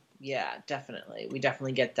 Yeah, definitely. We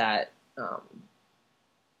definitely get that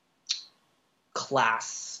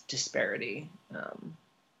class disparity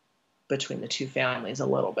between the two families a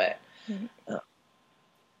little bit. Mm-hmm.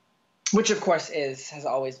 Which, of course, has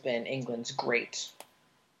always been England's great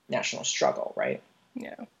national struggle, right?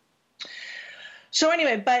 Yeah. So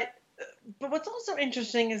anyway, but But what's also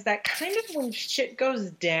interesting is that kind of when shit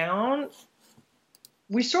goes down,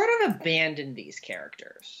 we sort of abandon these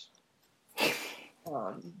characters.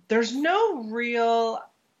 There's no real.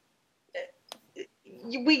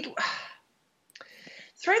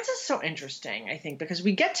 Threads is so interesting, I think, because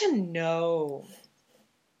we get to know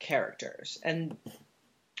characters and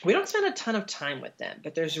we don't spend a ton of time with them,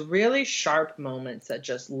 but there's really sharp moments that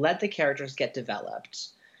just let the characters get developed.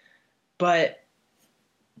 But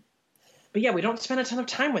yeah, we don't spend a ton of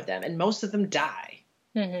time with them, and most of them die.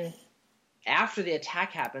 Mm-hmm. After the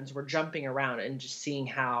attack happens, we're jumping around and just seeing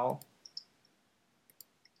how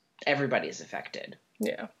everybody is affected.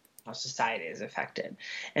 Yeah. How society is affected.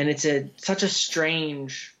 And it's such a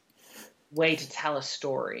strange way to tell a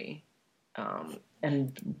story.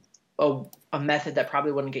 And a method that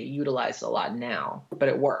probably wouldn't get utilized a lot now, but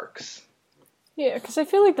it works. Yeah, because I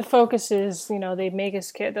feel like the focus is, they make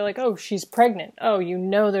us kid. They're like, oh, she's pregnant. Oh,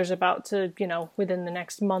 there's about to, within the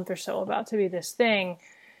next month or so, about to be this thing.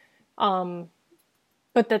 But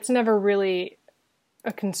that's never really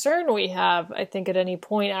a concern we have, I think, at any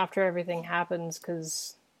point after everything happens,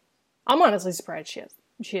 because I'm honestly surprised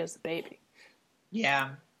she has the baby. Yeah.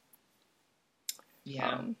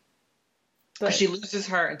 Yeah. But she loses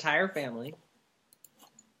her entire family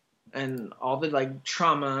and all the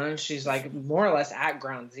trauma. She's more or less at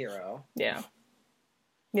ground zero. Yeah.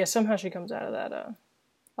 Yeah. Somehow she comes out of that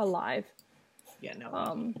alive. Yeah.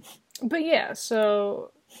 No. But yeah.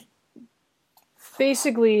 So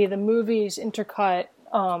basically, the movie's intercut.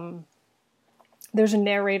 There's a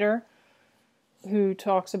narrator who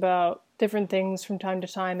talks about different things from time to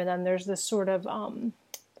time, and then there's this sort of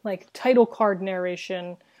title card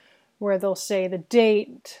narration where they'll say the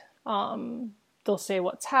date, they'll say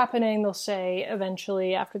what's happening, they'll say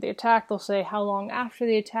eventually after the attack, they'll say how long after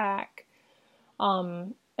the attack,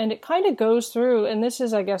 and it kind of goes through, and this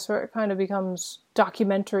is, I guess, where it kind of becomes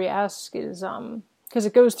documentary-esque, is because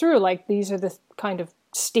it goes through, these are the kind of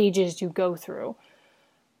stages you go through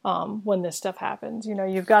when this stuff happens.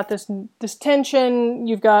 You've got this tension,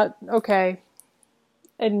 you've got, okay,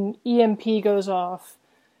 an EMP goes off,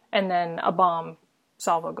 and then a bomb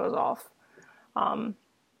salvo goes off.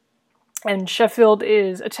 And Sheffield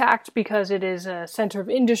is attacked because it is a center of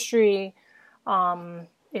industry.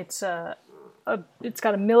 It's got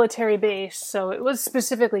a military base, so it was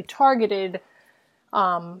specifically targeted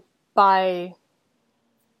by,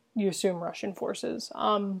 you assume, Russian forces.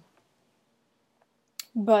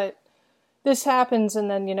 But this happens, and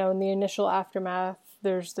then, in the initial aftermath,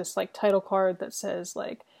 there's this, title card that says,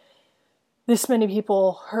 this many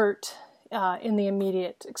people hurt in the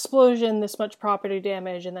immediate explosion, this much property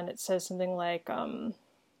damage, and then it says something like,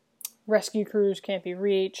 rescue crews can't be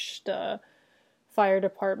reached, fire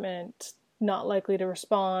department not likely to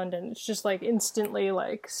respond, and it's just, instantly,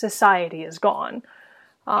 society is gone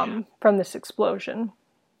from this explosion.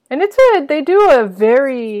 And they do a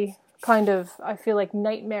very kind of, I feel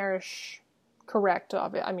nightmarish, correct,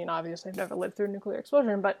 obviously I've never lived through a nuclear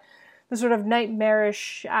explosion, but the sort of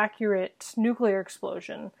nightmarish, accurate nuclear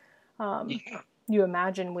explosion you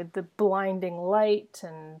imagine, with the blinding light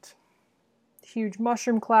and huge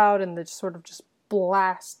mushroom cloud and the sort of just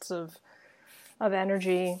blasts of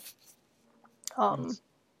energy. And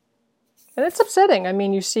it's upsetting.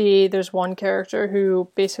 You see there's one character who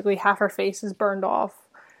basically half her face is burned off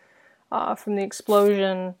from the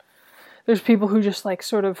explosion. There's people who just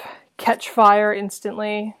sort of catch fire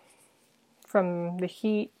instantly from the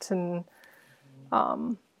heat, and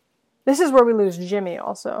this is where we lose Jimmy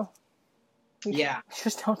also. We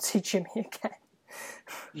just don't see Jimmy again.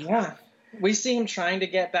 Yeah. We see him trying to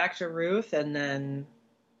get back to Ruth, and then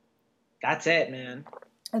that's it, man.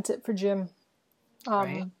 That's it for Jim.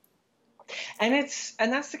 Right. And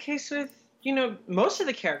that's the case with, most of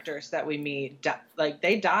the characters that we meet,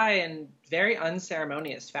 they die in very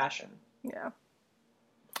unceremonious fashion. Yeah.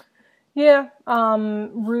 Yeah.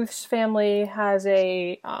 Ruth's family has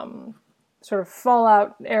a sort of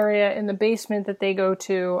fallout area in the basement that they go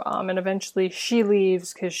to, and eventually she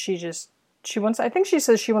leaves because she wants, I think she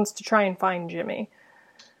says she wants to try and find Jimmy.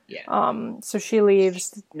 Yeah. So she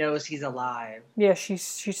leaves. She knows he's alive. Yeah, she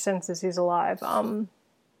senses he's alive.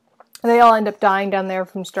 They all end up dying down there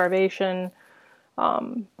from starvation,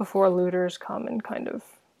 before looters come and kind of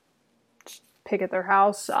pick at their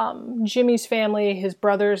house. Jimmy's family, his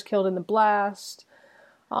brother is killed in the blast.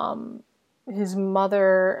 His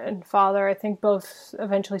mother and father, I think, both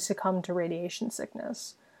eventually succumbed to radiation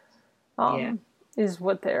sickness. Is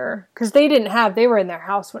what because they were in their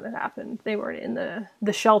house when it happened. They were in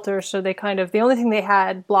the shelter, so they kind of, the only thing they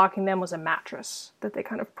had blocking them was a mattress that they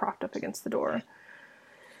kind of propped up against the door.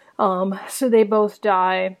 So they both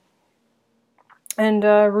die. And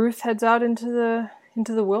Ruth heads out into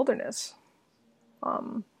the wilderness.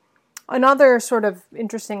 Another sort of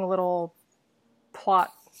interesting little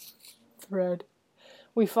plot thread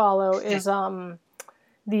we follow is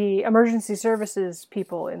the emergency services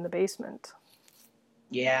people in the basement.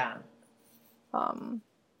 Yeah.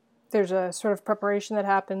 There's a sort of preparation that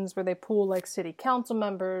happens where they pool like city council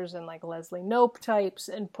members and like Leslie Knope types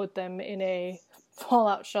and put them in a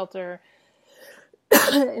fallout shelter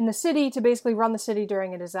in the city to basically run the city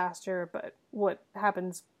during a disaster. But what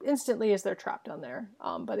happens instantly is they're trapped down there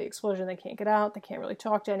by the explosion. They can't get out. They can't really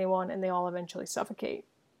talk to anyone, and they all eventually suffocate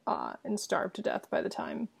and starve to death by the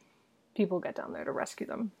time people get down there to rescue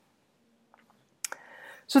them.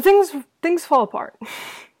 So things fall apart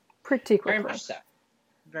pretty quickly. Very much so.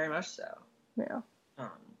 Very much so. Yeah.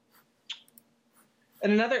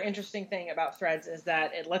 And another interesting thing about Threads is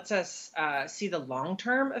that it lets us see the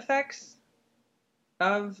long-term effects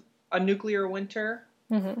of a nuclear winter.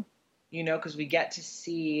 Mm-hmm. You know, because we get to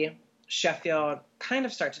see Sheffield kind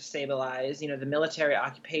of start to stabilize. You know, the military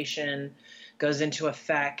occupation goes into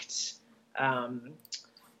effect.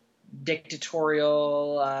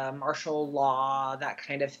 Dictatorial, martial law, that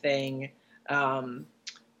kind of thing.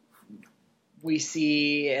 We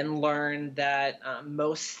see and learn that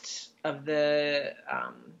most of the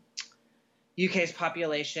UK's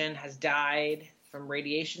population has died from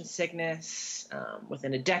radiation sickness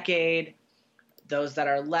within a decade. Those that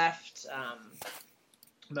are left,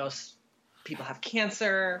 most people have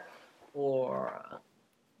cancer or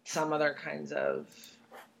some other kinds of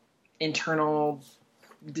internal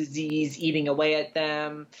disease eating away at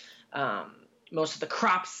them. Most of the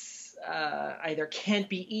crops either can't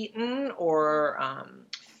be eaten or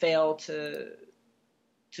fail to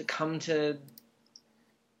come to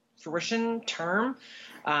fruition term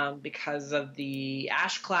because of the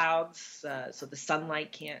ash clouds, so the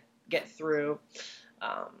sunlight can't get through.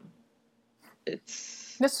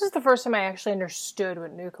 This was the first time I actually understood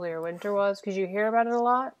what nuclear winter was, because you hear about it a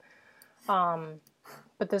lot.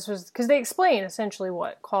 But this was because they explain essentially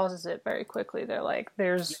what causes it very quickly. They're like,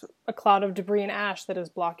 there's a cloud of debris and ash that is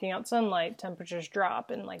blocking out sunlight, temperatures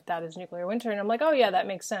drop, and like that is nuclear winter. And I'm like, oh yeah, that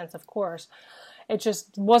makes sense, of course. It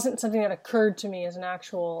just wasn't something that occurred to me as an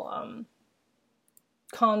actual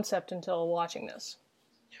concept until watching this.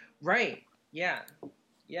 Right. Yeah.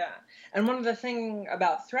 Yeah. And one of the things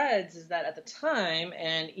about Threads is that at the time,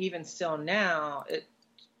 and even still now, it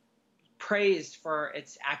praised for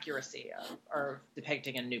its accuracy of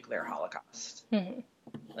depicting a nuclear holocaust. Mm-hmm.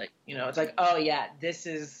 Like, you know, it's like, oh yeah, this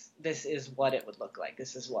is what it would look like.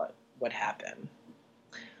 This is what would happen.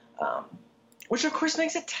 Which of course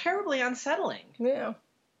makes it terribly unsettling. Yeah.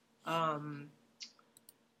 But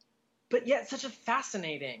yet such a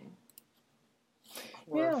fascinating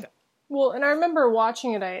horror film. Well, and I remember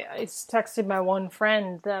watching it, I texted my one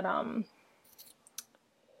friend that,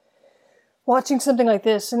 watching something like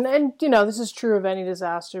this, and you know, this is true of any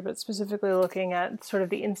disaster, but specifically looking at sort of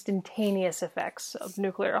the instantaneous effects of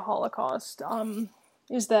nuclear holocaust,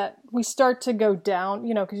 is that we start to go down,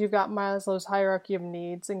 you know, because you've got Maslow's hierarchy of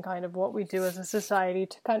needs and kind of what we do as a society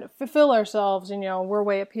to kind of fulfill ourselves, and, you know, we're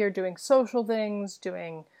way up here doing social things,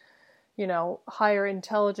 doing, you know, higher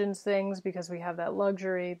intelligence things because we have that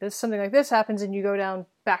luxury. Something like this happens and you go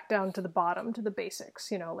back down to the bottom, to the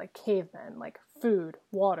basics, you know, like cavemen, like food,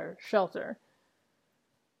 water, shelter.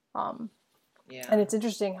 Yeah. And it's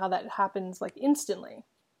interesting how that happens like instantly.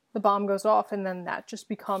 The bomb goes off and then that just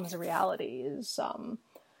becomes a reality. Is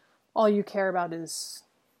all you care about is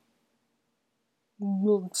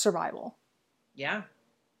survival. Yeah.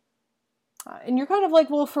 And you're kind of like,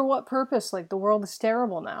 well, for what purpose? Like, the world is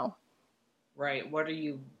terrible now. Right. What are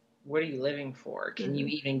you living for? Can you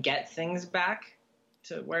even get things back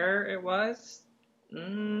to where it was?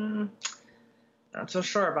 Not so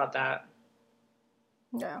sure about that.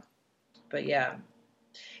 Yeah. But yeah.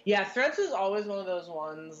 Yeah, Threads was always one of those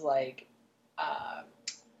ones, like,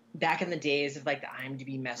 back in the days of, like, the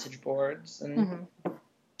IMDb message boards and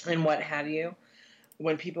what have you,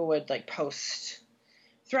 when people would, like, post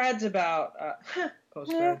threads about,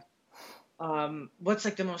 thread. What's,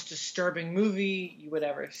 like, the most disturbing movie you've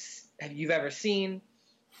ever seen?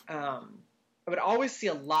 I would always see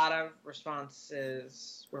a lot of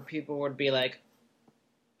responses where people would be like,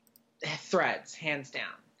 Threads, hands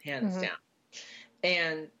down.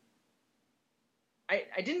 And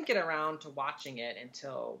I didn't get around to watching it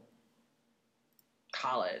until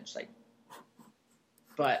college, like,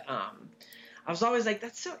 but I was always like,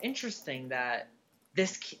 that's so interesting that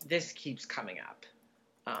this keeps coming up,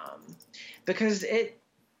 because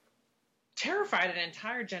terrified an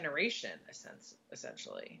entire generation,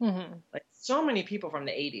 essentially. Mm-hmm. Like, so many people from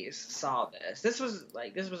the 80s saw this. This was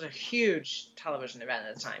a huge television event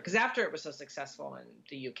at the time, because after it was so successful in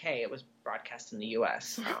the UK, it was broadcast in the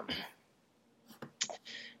US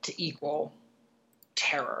to equal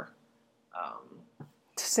terror.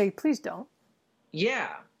 To say, please don't.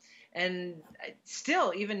 Yeah. And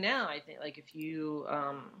still, even now, I think, like, if you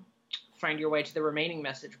find your way to the remaining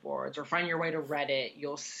message boards or find your way to Reddit,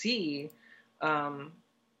 you'll see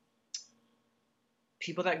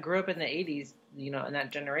people that grew up in the 80s, in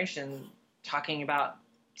that generation, talking about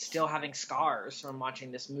still having scars from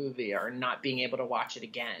watching this movie or not being able to watch it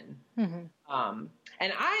again. Mm-hmm.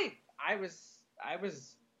 And I was,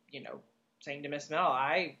 saying to Miss Mel,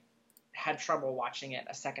 I had trouble watching it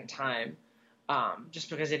a second time, just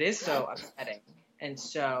because it is so upsetting and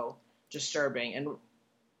so disturbing. And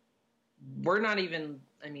we're not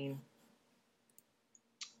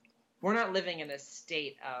living in a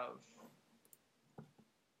state of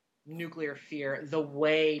nuclear fear the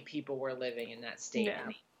way people were living in that state. Yeah. In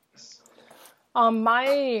the 80s.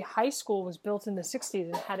 My high school was built in the 60s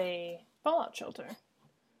and had a fallout shelter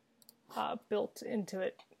built into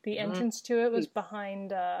it. The entrance to it was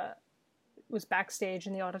was backstage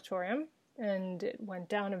in the auditorium, and it went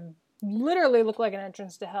down and literally looked like an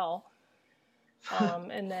entrance to hell.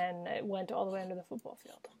 And then it went all the way under the football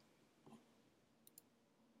field.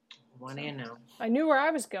 What do you know? I knew where I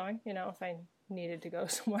was going, if I needed to go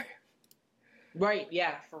somewhere. Right,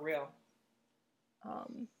 yeah, for real.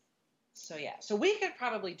 So we could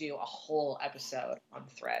probably do a whole episode on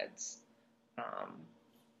Threads,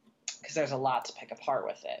 because there's a lot to pick apart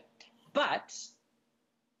with it. But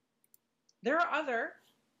there are other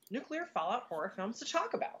nuclear fallout horror films to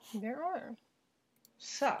talk about. There are.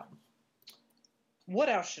 So, what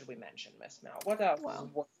else should we mention, Miss Mel? What else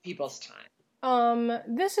is worth people's time?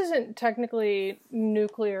 This isn't technically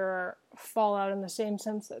nuclear fallout in the same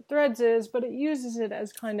sense that Threads is, but it uses it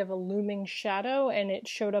as kind of a looming shadow, and it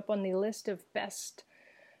showed up on the list of best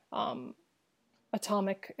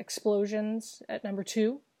atomic explosions at number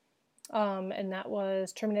 2, and that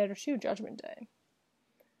was Terminator 2: Judgment Day.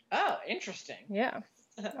 Oh, interesting. Yeah.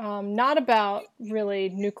 Not about really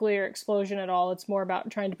nuclear explosion at all. It's more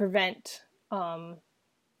about trying to prevent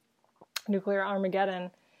nuclear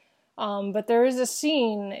Armageddon. But there is a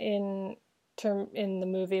scene in the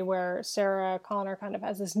movie where Sarah Connor kind of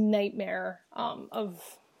has this nightmare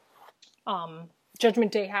of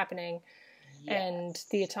Judgment Day happening, and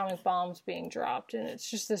the atomic bombs being dropped, and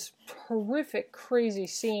it's just this horrific, crazy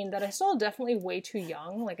scene that I saw definitely way too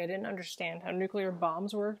young. Like, I didn't understand how nuclear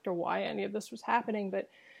bombs worked or why any of this was happening,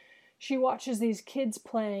 but she watches these kids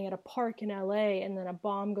playing at a park in LA, and then a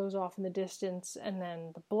bomb goes off in the distance, and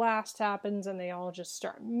then the blast happens, and they all just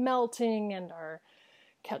start melting and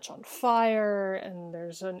catch on fire, and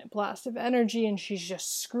there's a blast of energy, and she's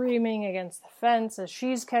just screaming against the fence as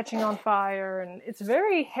she's catching on fire, and it's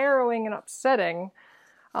very harrowing and upsetting,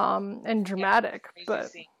 and dramatic,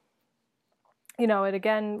 but scene. It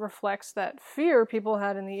again reflects that fear people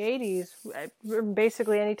had in the 80s,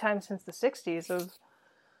 basically any time since the 60s, of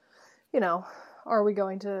are we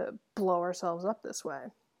going to blow ourselves up this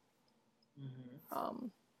way? Mm-hmm.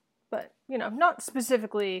 But, not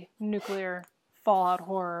specifically nuclear fallout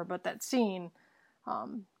horror, but that scene,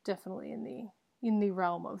 definitely in the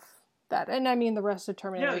realm of that. And I mean, the rest of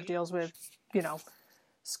Terminator deals with,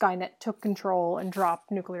 Skynet took control and dropped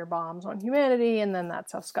nuclear bombs on humanity, and then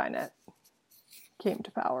that's how Skynet came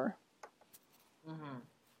to power. Mm-hmm.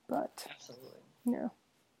 But, absolutely. Yeah.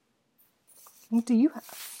 What do you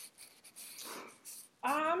have?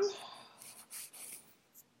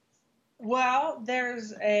 Well,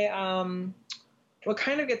 there's a, what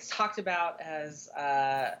kind of gets talked about as,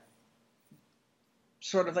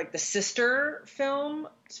 sort of like the sister film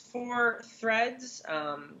for Threads,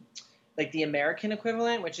 like the American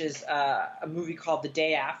equivalent, which is, a movie called The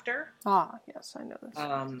Day After. Ah, yes, I know this.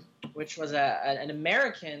 Which was an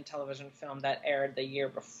American television film that aired the year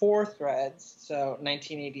before Threads, so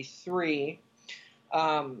 1983.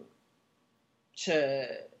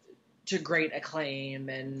 To great acclaim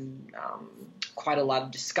and quite a lot of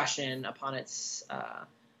discussion upon its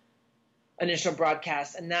initial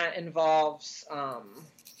broadcast, and that involves a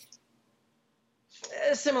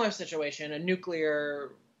similar situation, a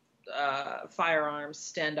nuclear firearms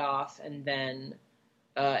standoff, and then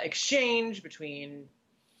exchange between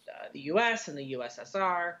the U.S. and the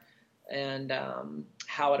USSR, and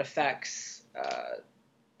how it affects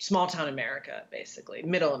small-town America, basically,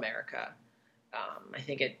 middle America.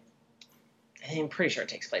 I'm pretty sure it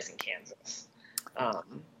takes place in Kansas.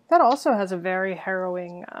 That also has a very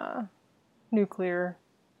harrowing nuclear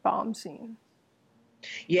bomb scene.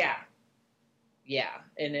 Yeah. Yeah.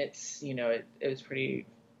 And it's, it was pretty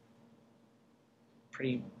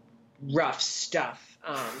rough stuff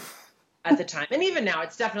at the time. And even now,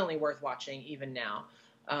 it's definitely worth watching, even now.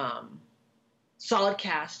 Solid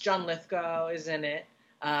cast. John Lithgow is in it.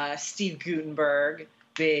 Steve Guttenberg,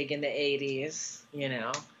 big in the 80s,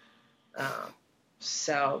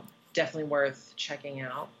 so definitely worth checking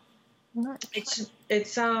out. Nice.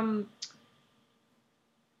 It's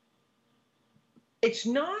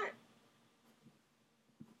not,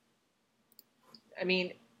 I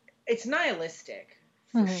mean, it's nihilistic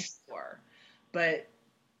for sure, but,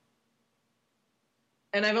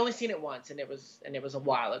 and I've only seen it once, and it was a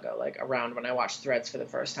while ago, like around when I watched Threads for the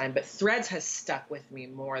first time, but Threads has stuck with me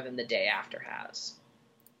more than The Day After has.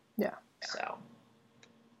 Yeah. So,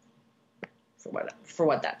 for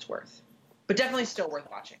what that's worth, but definitely still worth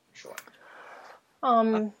watching, for sure.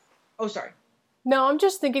 Oh, sorry. No, I'm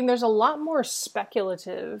just thinking there's a lot more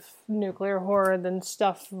speculative nuclear horror than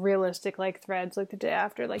stuff realistic like Threads, like The Day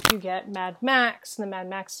After. Like, you get Mad Max and the Mad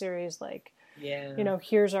Max series, like,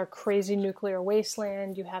 here's our crazy nuclear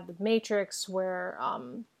wasteland. You have The Matrix, where,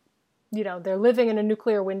 they're living in a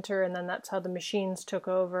nuclear winter, and then that's how the machines took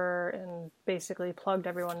over and basically plugged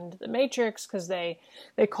everyone into the Matrix, because they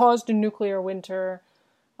caused a nuclear winter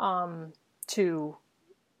to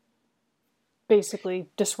basically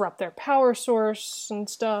disrupt their power source and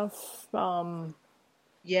stuff.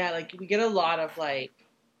 Yeah, like, we get a lot of, like,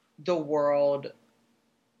 the world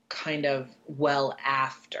kind of well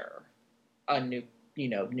after a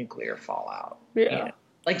nuclear fallout. Yeah.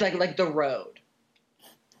 Like The Road.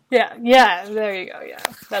 Yeah, there you go. Yeah,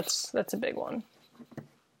 that's a big one.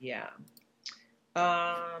 Yeah.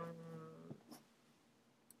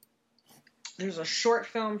 There's a short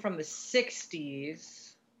film from the 60s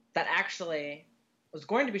that actually was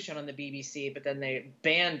going to be shown on the BBC, but then they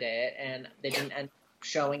banned it, and they didn't end up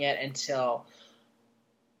showing it until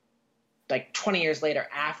like 20 years later,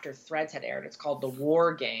 after Threads had aired. It's called The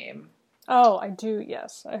War Game. Oh, I do,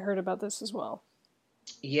 yes. I heard about this as well.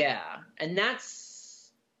 Yeah, and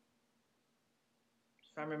that's,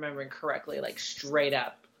 if I'm remembering correctly, like straight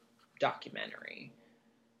up documentary,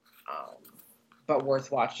 but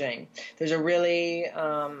worth watching. There's a really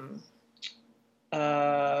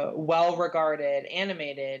well-regarded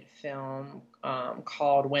animated film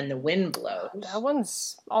called When the Wind Blows. That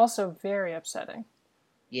one's also very upsetting.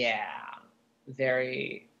 Yeah,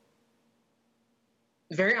 very,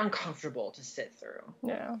 very uncomfortable to sit through.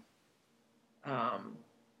 Yeah.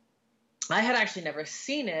 I had actually never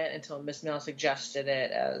seen it until Miss Mel suggested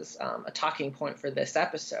it as a talking point for this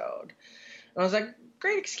episode. And I was like,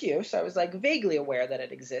 great excuse. I was like vaguely aware that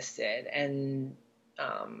it existed, and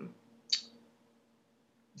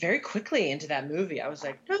very quickly into that movie, I was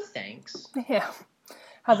like, no thanks. Yeah.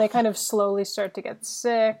 How they kind of slowly start to get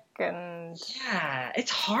sick, and yeah,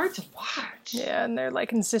 it's hard to watch. Yeah, and they're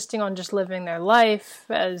like insisting on just living their life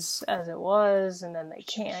as it was, and then they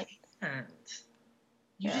can't.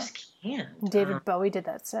 You just can't. David Bowie did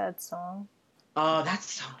that sad song. Oh, that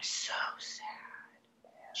song is so sad.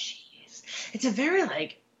 Jeez. It's a very,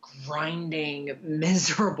 like, grinding,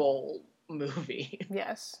 miserable movie.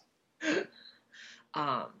 Yes.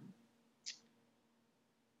 But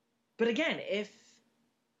again, if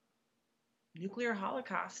nuclear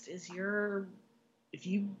holocaust is if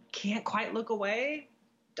you can't quite look away,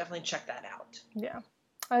 definitely check that out. Yeah.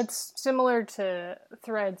 It's similar to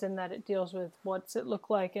Threads in that it deals with what's it look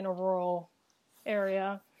like in a rural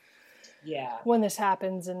area. Yeah. When this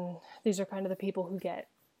happens, and these are kind of the people who are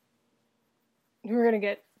going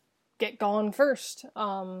to get gone first,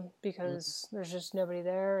 because there's just nobody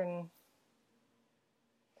there, and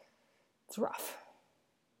it's rough.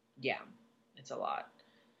 Yeah, it's a lot.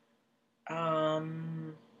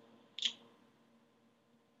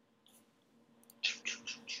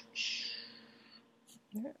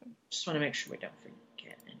 Just want to make sure we don't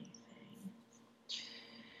forget anything.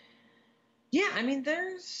 Yeah, I mean,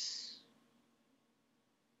 there's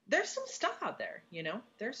some stuff out there,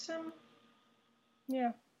 There's some.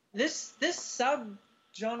 Yeah. This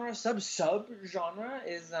sub-genre is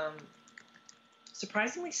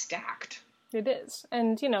surprisingly stacked. It is.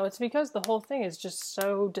 And, it's because the whole thing is just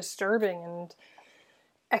so disturbing and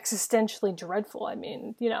existentially dreadful. I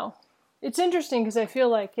mean, it's interesting because I feel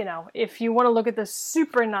like, if you want to look at this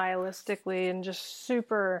super nihilistically and just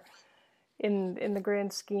super in the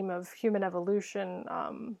grand scheme of human evolution,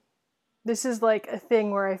 this is like a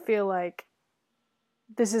thing where I feel like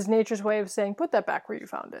this is nature's way of saying, put that back where you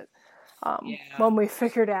found it. When we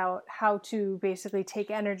figured out how to basically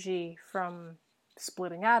take energy from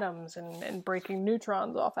splitting atoms and breaking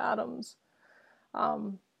neutrons off atoms.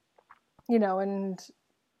 and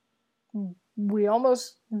we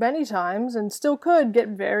almost many times and still could get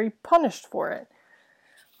very punished for it.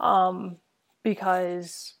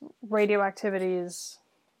 Because radioactivity is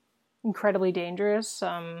incredibly dangerous.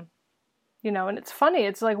 And it's funny.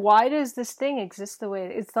 It's like, why does this thing exist the way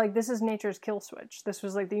it's like? This is nature's kill switch. This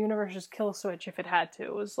was like the universe's kill switch if it had to.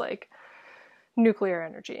 It was like nuclear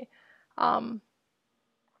energy.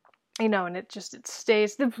 And it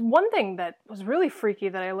stays. The one thing that was really freaky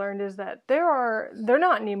that I learned is that they're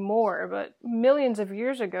not anymore, but millions of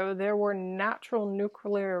years ago, there were natural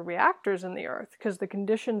nuclear reactors in the earth because the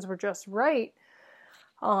conditions were just right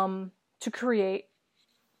to create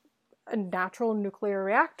a natural nuclear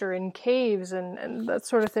reactor in caves and that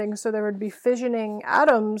sort of thing. So there would be fissioning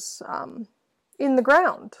atoms in the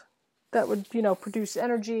ground that would, produce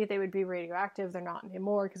energy. They would be radioactive. They're not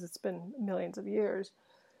anymore because it's been millions of years.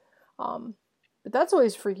 But that's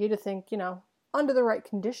always freaky to think, under the right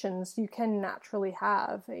conditions, you can naturally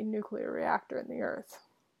have a nuclear reactor in the earth.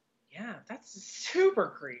 Yeah, that's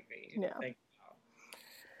super creepy. Yeah.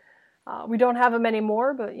 We don't have them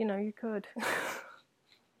anymore, but, you could.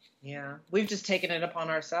 Yeah, we've just taken it upon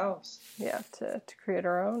ourselves. Yeah, to create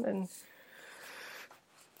our own. And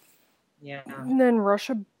yeah. And then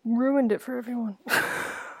Russia ruined it for everyone.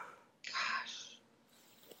 Gosh.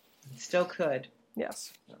 It still could.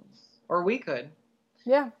 Yes. Or we could.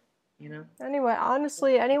 Yeah. Anyway,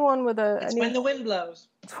 honestly, anyone with It's when the wind blows.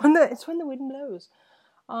 It's when the wind blows.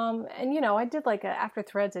 And I did after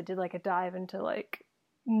Threads, I did a dive into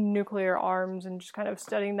nuclear arms and just kind of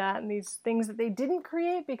studying that and these things that they didn't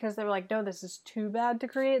create because they were like, no, this is too bad to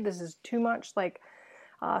create. This is too much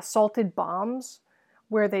salted bombs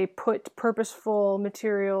where they put purposeful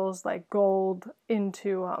materials like gold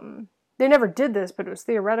into, they never did this, but it was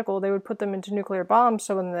theoretical. They would put them into nuclear bombs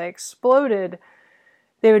so when they exploded,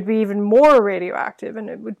 they would be even more radioactive, and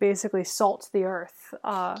it would basically salt the earth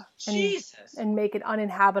and make it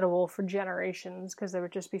uninhabitable for generations because there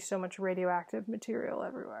would just be so much radioactive material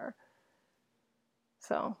everywhere.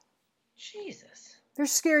 So, Jesus,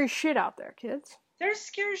 there's scary shit out there, kids. There's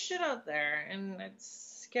scary shit out there, and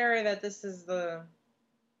it's scary that this is the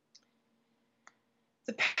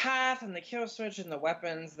path and the kill switch and the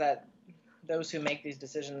weapons that those who make these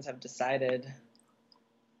decisions have decided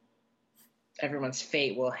everyone's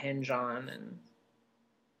fate will hinge on. And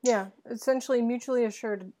yeah, essentially mutually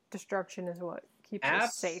assured destruction is what keeps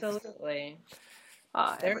us safe. Absolutely.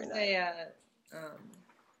 There's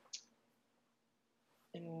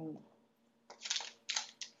in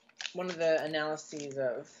one of the analyses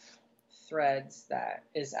of Threads that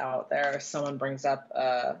is out there, someone brings up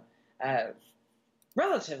a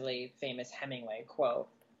relatively famous Hemingway quote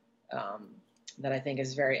that I think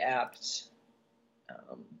is very apt.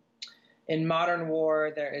 In modern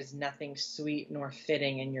war, there is nothing sweet nor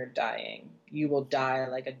fitting in your dying. You will die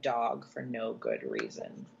like a dog for no good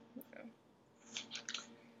reason. Okay.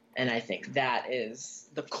 And I think that is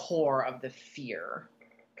the core of the fear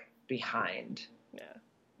behind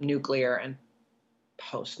nuclear and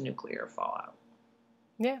post-nuclear fallout.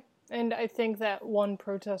 Yeah. And I think that one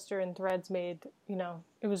protester in Threads made,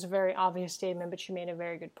 it was a very obvious statement, but she made a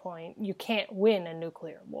very good point. You can't win a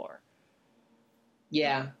nuclear war.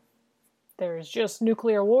 Yeah. There is just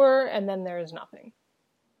nuclear war, and then there is nothing.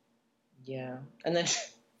 Yeah. And then she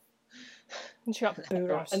got booed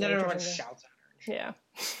off. And then everyone shouts at her. Yeah.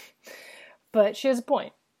 But she has a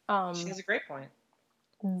point. She has a great point.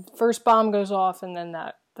 First bomb goes off, and then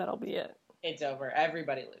that'll be it. It's over.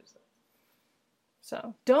 Everybody loses.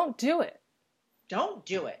 So, don't do it. Don't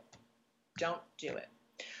do it. Don't do it.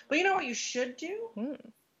 But you know what you should do?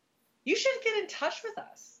 You should get in touch with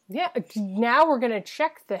us. Yeah, now we're going to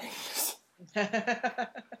check things.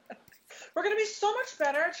 We're going to be so much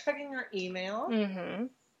better at checking our email. Mm-hmm.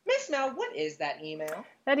 Miss Mel, what is that email?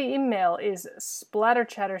 That email is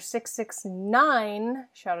splatterchatter669,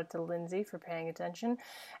 shout out to Lindsay for paying attention,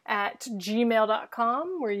 at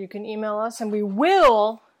gmail.com, where you can email us, and we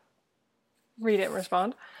will read it and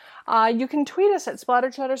respond. You can tweet us at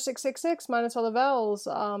splatterchatter666, minus all the vowels,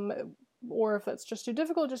 or if that's just too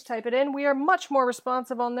difficult, just type it in. We are much more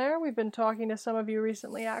responsive on there. We've been talking to some of you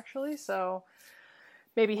recently, actually, so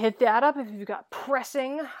maybe hit that up if you've got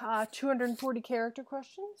pressing 240 character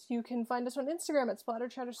questions. You can find us on Instagram at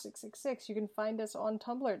splatterchatter666. You can find us on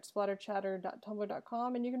Tumblr at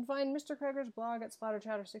splatterchatter.tumblr.com, and you can find Mr. Kreger's blog at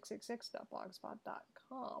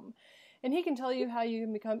splatterchatter666.blogspot.com. And he can tell you how you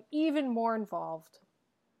can become even more involved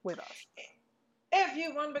with us. If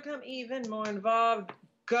you want to become even more involved,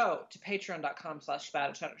 go to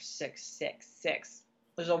patreon.com/splatterchatter666.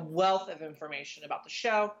 There's a wealth of information about the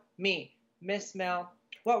show, me, Miss Mel,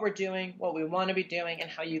 what we're doing, what we want to be doing, and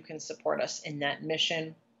how you can support us in that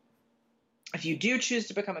mission. If you do choose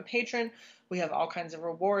to become a patron, we have all kinds of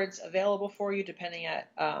rewards available for you depending at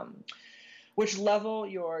which level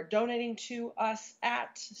you're donating to us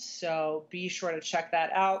at. So be sure to check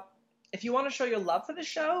that out. If you want to show your love for the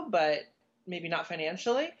show, but maybe not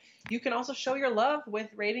financially, you can also show your love with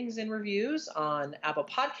ratings and reviews on Apple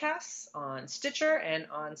Podcasts, on Stitcher, and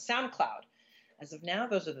on SoundCloud. As of now,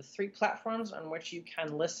 those are the 3 platforms on which you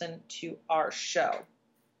can listen to our show.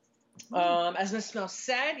 As Ms. Smell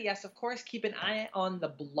said, yes, of course, keep an eye on the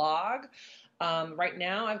blog. Right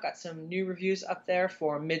now, I've got some new reviews up there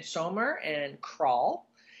for Midsommar and Crawl.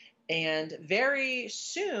 And very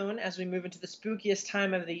soon, as we move into the spookiest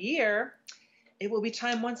time of the year, it will be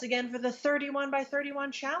time once again for the 31 by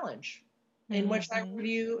 31 challenge, in which I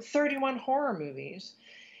review 31 horror movies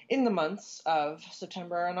in the months of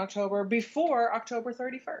September and October before October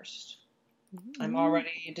 31st. I'm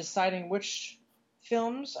already deciding which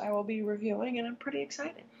films I will be reviewing, and I'm pretty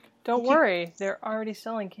excited. Don't worry, they're already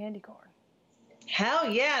selling candy corn. Hell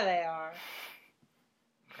yeah, they are.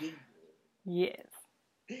 Yes.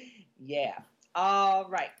 Yeah. All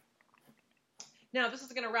right. Now, this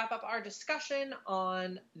is going to wrap up our discussion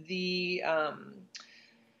on the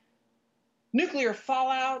nuclear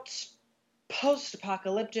fallout,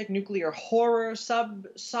 post-apocalyptic nuclear horror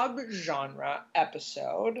subgenre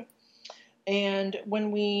episode. And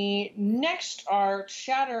when we next are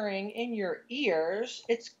chattering in your ears,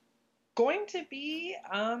 it's going to be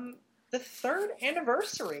the 3rd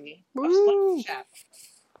anniversary of Splatter Chatter,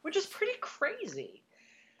 which is pretty crazy.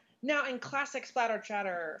 Now, in classic Splatter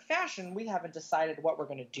Chatter fashion, we haven't decided what we're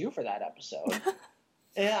going to do for that episode.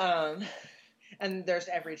 And there's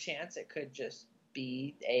every chance it could just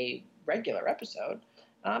be a regular episode.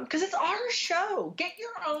 Because it's our show. Get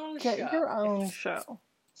your own show. Get your own show.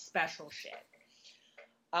 Special shit.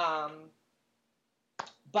 But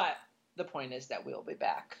the point is that we'll be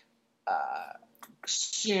back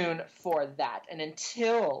soon for that. And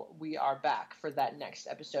until we are back for that next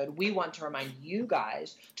episode, we want to remind you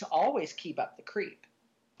guys to always keep up the creep.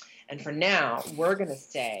 And for now, we're going to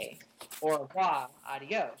say au revoir,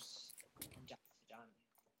 adios.